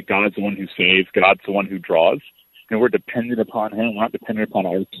 we believe that God's the one who saves, God's the one who draws, and we're dependent upon Him. We're not dependent upon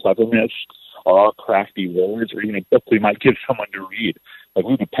our cleverness or our crafty words or even a book we might give someone to read. Like,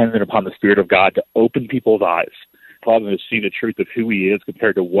 we're dependent upon the Spirit of God to open people's eyes, cause them to see the truth of who He is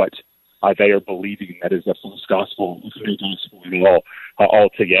compared to what they are believing. That is the false gospel, the new gospel, all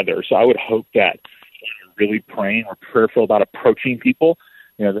together. So I would hope that when we're really praying or prayerful about approaching people,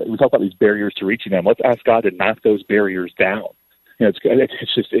 we talk about these barriers to reaching them. Let's ask God to knock those barriers down.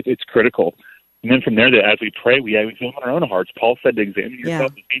 It's critical. And then from there, as we pray, we examine our own hearts. Paul said to examine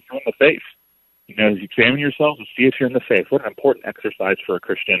yourself to see if you're in the faith. As you examine yourself to see if you're in the faith. What an important exercise for a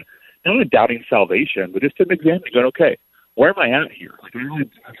Christian. Not only doubting salvation, but just to examine and going, okay, where am I at here? Like,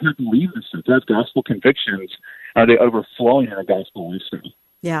 I can't believe this. If that's gospel convictions, are they overflowing in a gospel wisdom?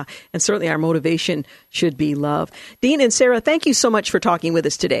 Yeah, and certainly our motivation should be love. Dean and Sarah, thank you so much for talking with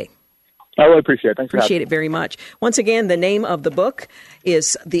us today. I really appreciate it. Thanks for having me. Appreciate it very much. Once again, the name of the book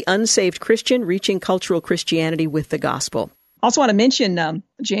is The Unsaved Christian, Reaching Cultural Christianity with the Gospel. Also want to mention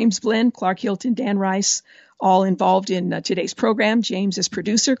James Blinn, Clark Hilton, Dan Rice, all involved in today's program. James is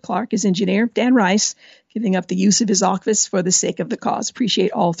producer, Clark is engineer, Dan Rice giving up the use of his office for the sake of the cause.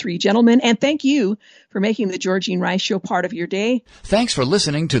 Appreciate all three gentlemen, and thank you for making the Georgene Rice Show part of your day. Thanks for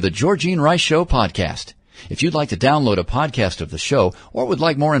listening to the Georgene Rice Show podcast. If you'd like to download a podcast of the show or would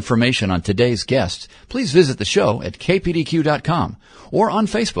like more information on today's guests, please visit the show at kpdq.com or on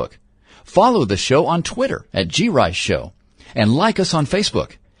Facebook. Follow the show on Twitter at GRiceShow and like us on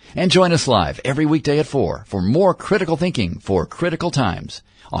Facebook. And join us live every weekday at 4 for more critical thinking for critical times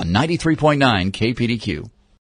on 93.9 KPDQ.